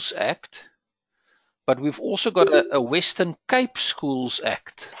Schools Act, but we've also got a Western Cape Schools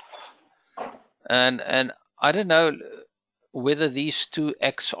Act, and I don't know whether these two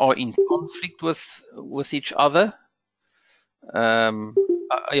acts are in conflict with each other.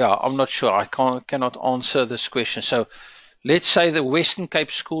 Yeah, I'm not sure. I cannot answer this question. So let's say the Western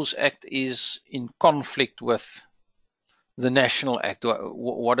Cape Schools Act is in conflict with the National Act.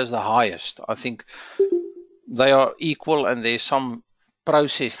 What is the highest? I think they are equal, and there's some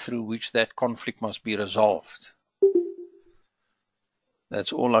process through which that conflict must be resolved.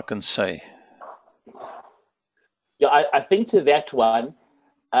 That's all I can say. Yeah, I think to that one,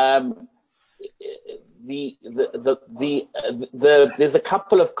 there's a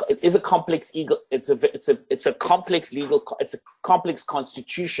couple of, it is a complex legal, it's a complex legal, it's a complex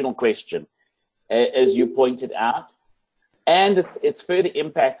constitutional question, as you pointed out, and it's further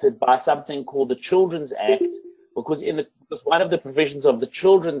impacted by something called the Children's Act, because one of the provisions of the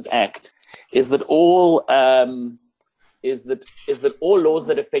Children's Act is that all laws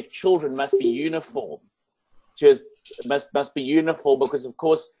that affect children must be uniform. Must be uniform, because of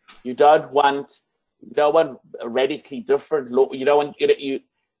course you don't want a radically different law. You don't want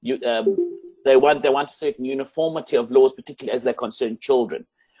they want a certain uniformity of laws, particularly as they concern children.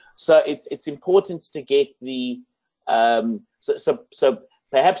 So it's important to get the so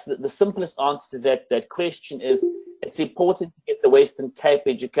perhaps the simplest answer to that question is, it's important to get the Western Cape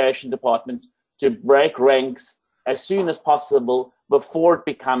Education Department to break ranks as soon as possible before it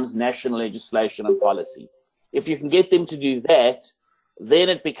becomes national legislation and policy. If you can get them to do that, then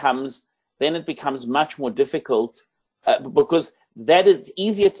it becomes much more difficult, because that is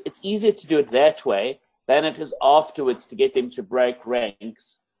easier. It's easier to do it that way than it is afterwards to get them to break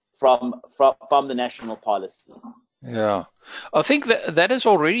ranks from the national policy. Yeah, I think that is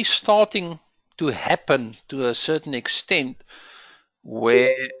already starting to happen to a certain extent,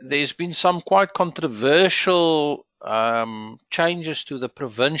 where there's been some quite controversial changes to the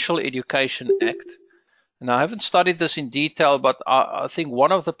Provincial Education Act. And I haven't studied this in detail, but I think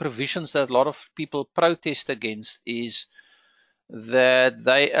one of the provisions that a lot of people protest against is that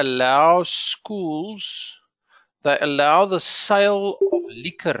they allow schools, they allow the sale of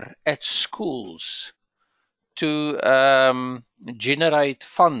liquor at schools to generate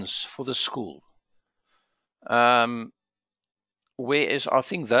funds for the school. Whereas I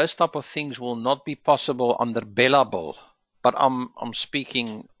think those type of things will not be possible under Bella Bill. But I'm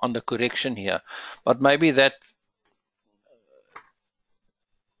speaking under correction here. But maybe that.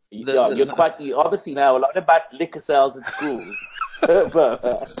 You obviously know a lot about liquor sales at schools.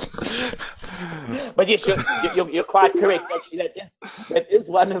 But yes, you're quite correct. Actually, that is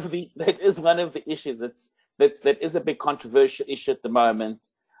one of the issues. That is a big controversial issue at the moment.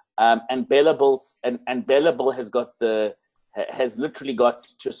 And Bella Bill has literally got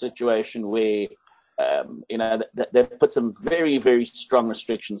to a situation where they've put some very, very strong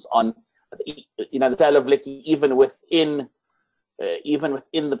restrictions on, the sale of liquor, even within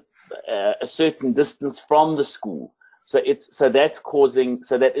a certain distance from the school. So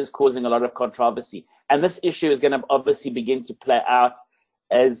that is causing a lot of controversy, and this issue is going to obviously begin to play out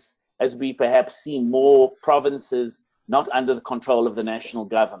as we perhaps see more provinces not under the control of the national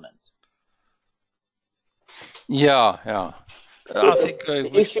government. Yeah. I think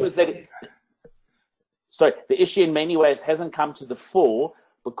the issue is that the issue in many ways hasn't come to the fore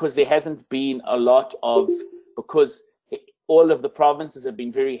because there hasn't been a lot of, because all of the provinces have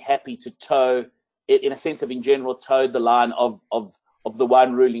been very happy to toe, in a sense, have in general towed the line of the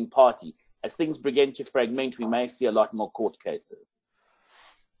one ruling party. As things begin to fragment, we may see a lot more court cases.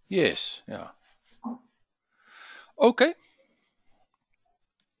 Yes, yeah. Okay.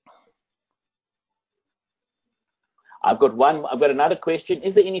 I've got another question.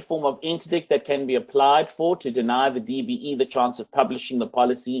 Is there any form of interdict that can be applied for to deny the DBE the chance of publishing the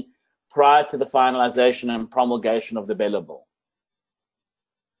policy prior to the finalization and promulgation of the Bella Bill?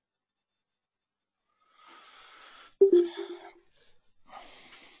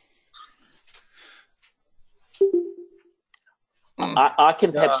 I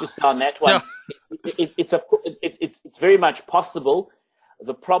can perhaps just say on that one. Yeah. It's very much possible.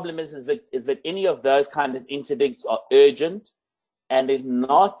 The problem is that any of those kind of interdicts are urgent, and is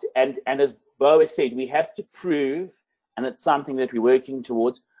not, and as Bo has said, we have to prove, and it's something that we're working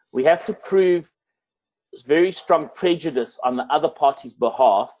towards, we have to prove very strong prejudice on the other party's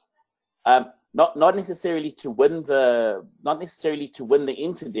behalf, not necessarily to win the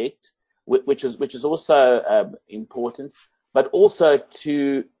interdict, which is also important, but also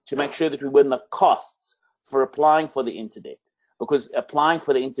to make sure that we win the costs for applying for the interdict, because applying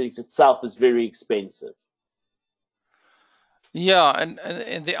for the interdict itself is very expensive. Yeah,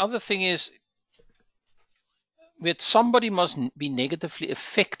 and the other thing is that somebody must be negatively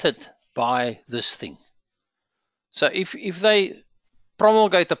affected by this thing. So if they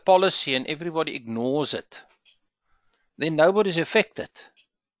promulgate a policy and everybody ignores it, then nobody's affected.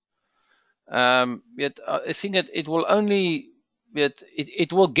 Yet I think it will only,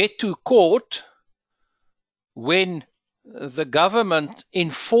 it will get to court when the government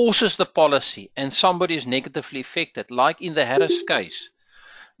enforces the policy and somebody is negatively affected. Like in the Harris case,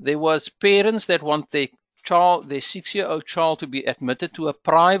 there was parents that want their 6-year-old child to be admitted to a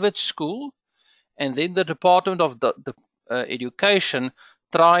private school, and then the Department of the Education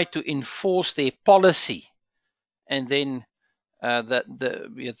tried to enforce their policy, and then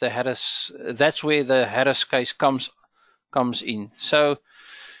the Harris, that's where the Harris case comes in. So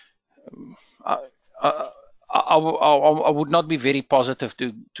I would not be very positive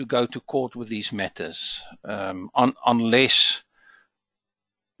to go to court with these matters unless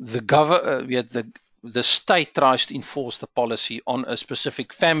the state tries to enforce the policy on a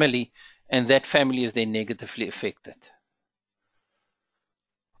specific family, and that family is then negatively affected.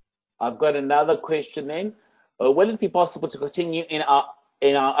 I've got another question then. Will it be possible to continue in our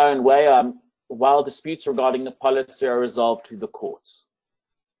own way while disputes regarding the policy are resolved through the courts?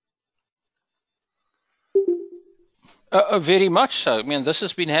 Very much so. I mean, this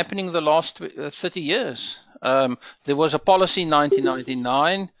has been happening the last 30 years. There was a policy in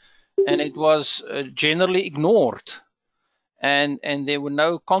 1999, and it was generally ignored, and there were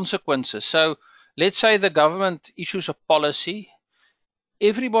no consequences. So let's say the government issues a policy,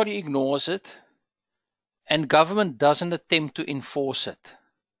 everybody ignores it, and government doesn't attempt to enforce it.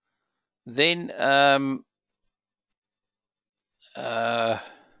 Then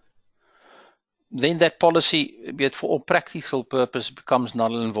that policy, for all practical purpose, becomes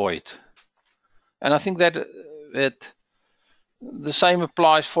null and void. And I think that the same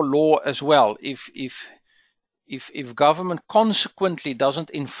applies for law as well. If government consequently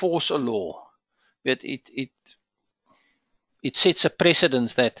doesn't enforce a law, it sets a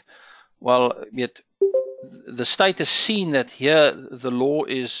precedence that, well, the state has seen that here the law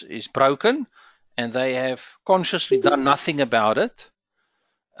is broken, and they have consciously done nothing about it.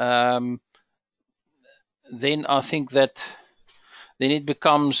 Then I think that then it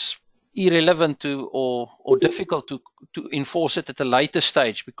becomes irrelevant or difficult to enforce it at a later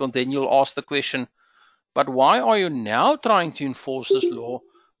stage, because then you'll ask the question, but why are you now trying to enforce this law,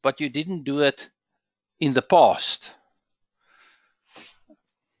 but you didn't do it in the past?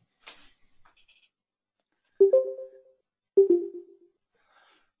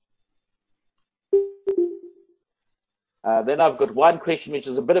 Then I've got one question, which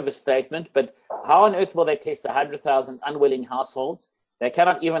is a bit of a statement, but how on earth will they test 100,000 unwilling households? They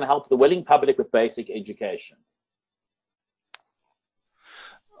cannot even help the willing public with basic education.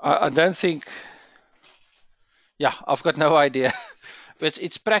 I don't think Yeah, I've got no idea.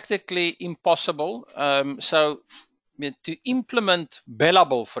 It's practically impossible. So to implement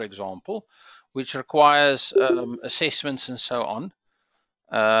Bellable, for example, which requires assessments and so on,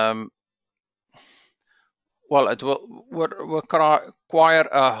 well, it will require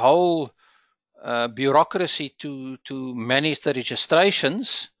a whole bureaucracy to manage the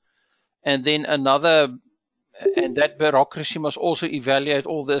registrations, and then and that bureaucracy must also evaluate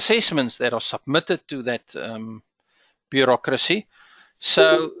all the assessments that are submitted to that bureaucracy.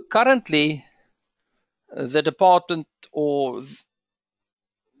 So currently, the department or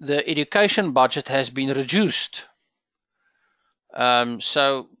the education budget has been reduced.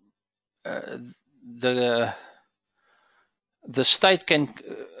 So the state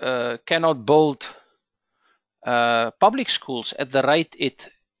cannot build public schools at the rate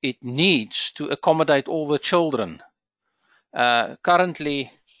it needs to accommodate all the children.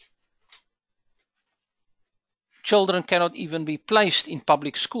 Currently, children cannot even be placed in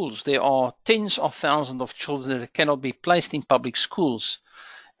public schools. There are tens of thousands of children that cannot be placed in public schools,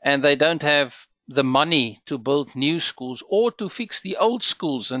 and they don't have the money to build new schools or to fix the old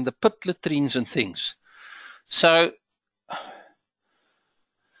schools and the pit latrines and things. So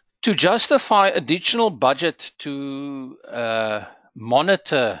to justify additional budget to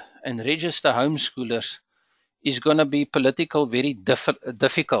monitor and register homeschoolers is going to be politically very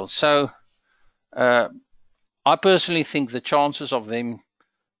difficult. So I personally think the chances of them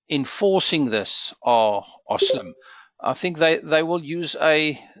enforcing this are slim. I think they will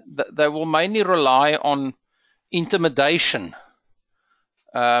they will mainly rely on intimidation.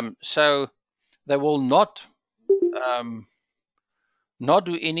 So they will not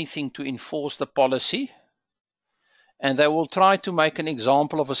do anything to enforce the policy, and they will try to make an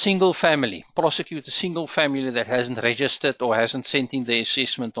example of a single family, prosecute a single family that hasn't registered or hasn't sent in their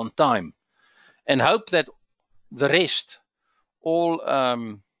assessment on time, and hope that the rest all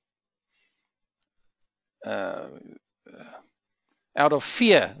out of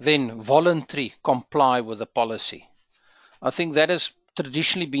fear then voluntarily comply with the policy. I think that has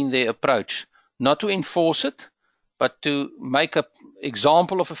traditionally been their approach, not to enforce it, but to make an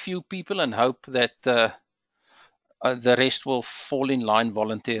example of a few people and hope that the rest will fall in line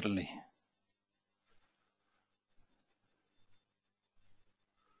voluntarily.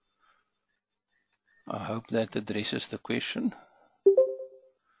 I hope that addresses the question.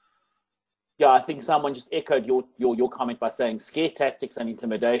 Yeah, I think someone just echoed your comment by saying scare tactics and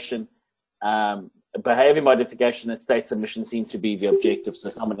intimidation, behavior modification and state submission seem to be the objective. So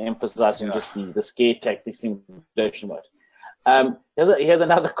someone emphasizing just the scare tactics intimidation mode. Here's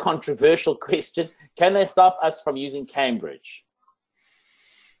another controversial question. Can they stop us from using Cambridge?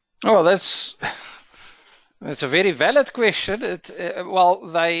 Oh, that's a very valid question. Well,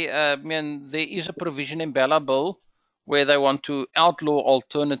 there is a provision in Bella Bill where they want to outlaw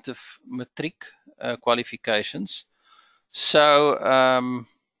alternative matric qualifications. So,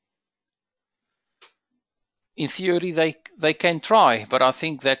 in theory, they can try, but I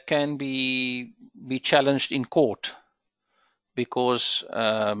think that can be challenged in court, because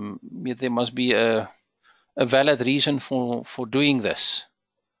there must be a valid reason for doing this.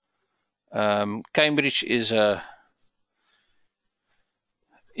 Cambridge is a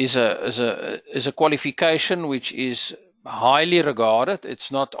qualification which is highly regarded.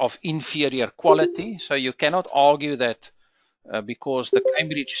 It's not of inferior quality, so you cannot argue that because the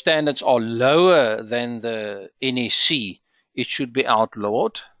Cambridge standards are lower than the NSC, it should be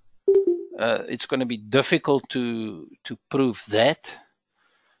outlawed. It's going to be difficult to prove that.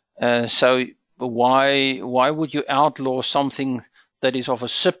 So why would you outlaw something that is of a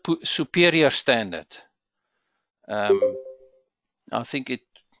superior standard? I think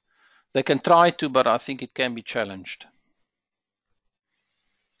they can try to, but I think it can be challenged.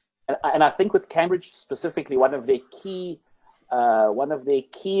 And I think with Cambridge specifically, one of their key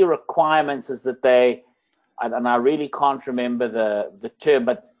requirements is that they, and I really can't remember the term,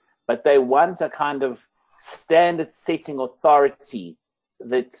 but they want a kind of standard setting authority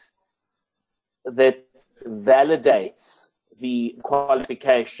that validates the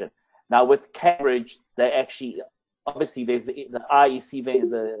qualification. Now with Cambridge, they actually, obviously there's the IEC,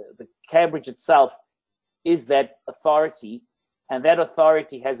 the Cambridge itself is that authority, and that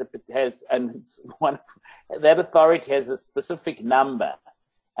authority has a specific number,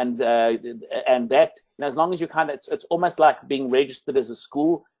 and that, as long as you kind of, it's almost like being registered as a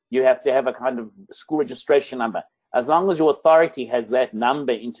school. You have to have a kind of school registration number. As long as your authority has that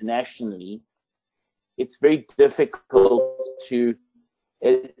number internationally, it's very difficult to.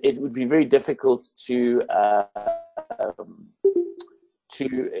 It would be very difficult to.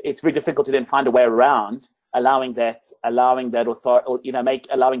 It's very difficult to then find a way around allowing that allowing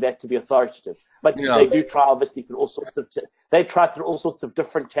that to be authoritative. But they do try, obviously, through all sorts of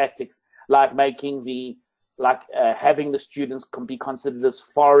different tactics, like making having the students be considered as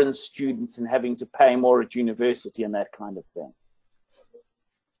foreign students and having to pay more at university and that kind of thing.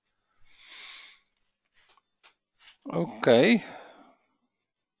 Okay.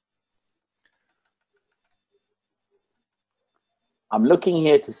 I'm looking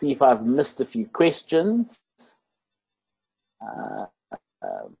here to see if I've missed a few questions.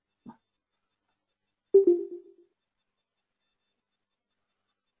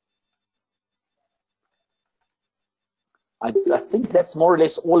 I think that's more or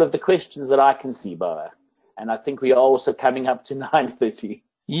less all of the questions that I can see, Boa. And I think we are also coming up to 9:30.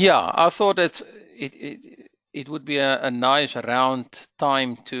 Yeah, I thought it would be a nice round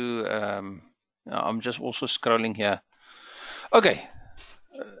time to. I'm just also scrolling here. Okay.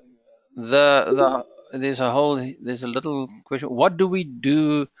 There's a little question. What do we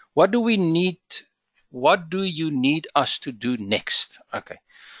do? What do we need? What do you need us to do next? Okay.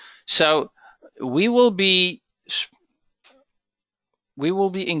 So we will be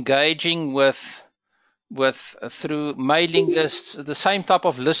engaging with through mailing lists, the same type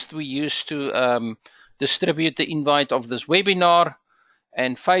of list we use to distribute the invite of this webinar,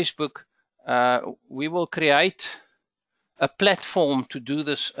 and Facebook. We will create a platform to do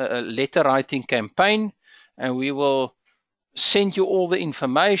this letter writing campaign, and we will send you all the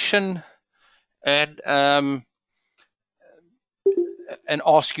information and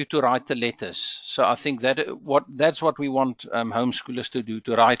ask you to write the letters. So I think that's what we want homeschoolers to do,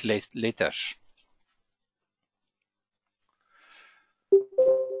 to write letters.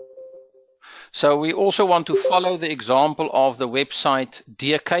 So we also want to follow the example of the website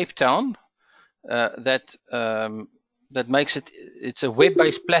Dear Cape Town, that makes it's a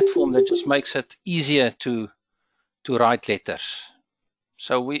web-based platform that just makes it easier to write letters.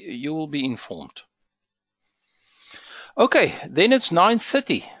 So you will be informed. Okay, then it's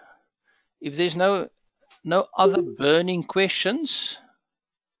 9:30. If there's no other burning questions,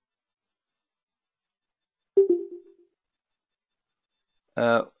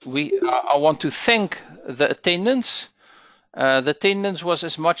 I want to thank the attendance. The attendance was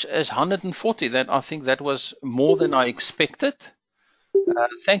as much as 140. I think that was more than I expected.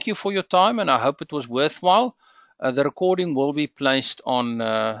 Thank you for your time, and I hope it was worthwhile. The recording will be placed on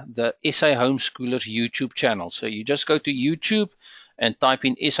the SA Homeschoolers YouTube channel. So you just go to YouTube and type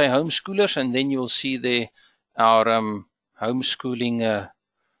in SA Homeschoolers, and then you'll see there our homeschooling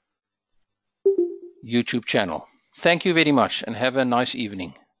YouTube channel. Thank you very much, and have a nice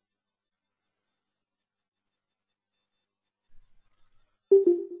evening.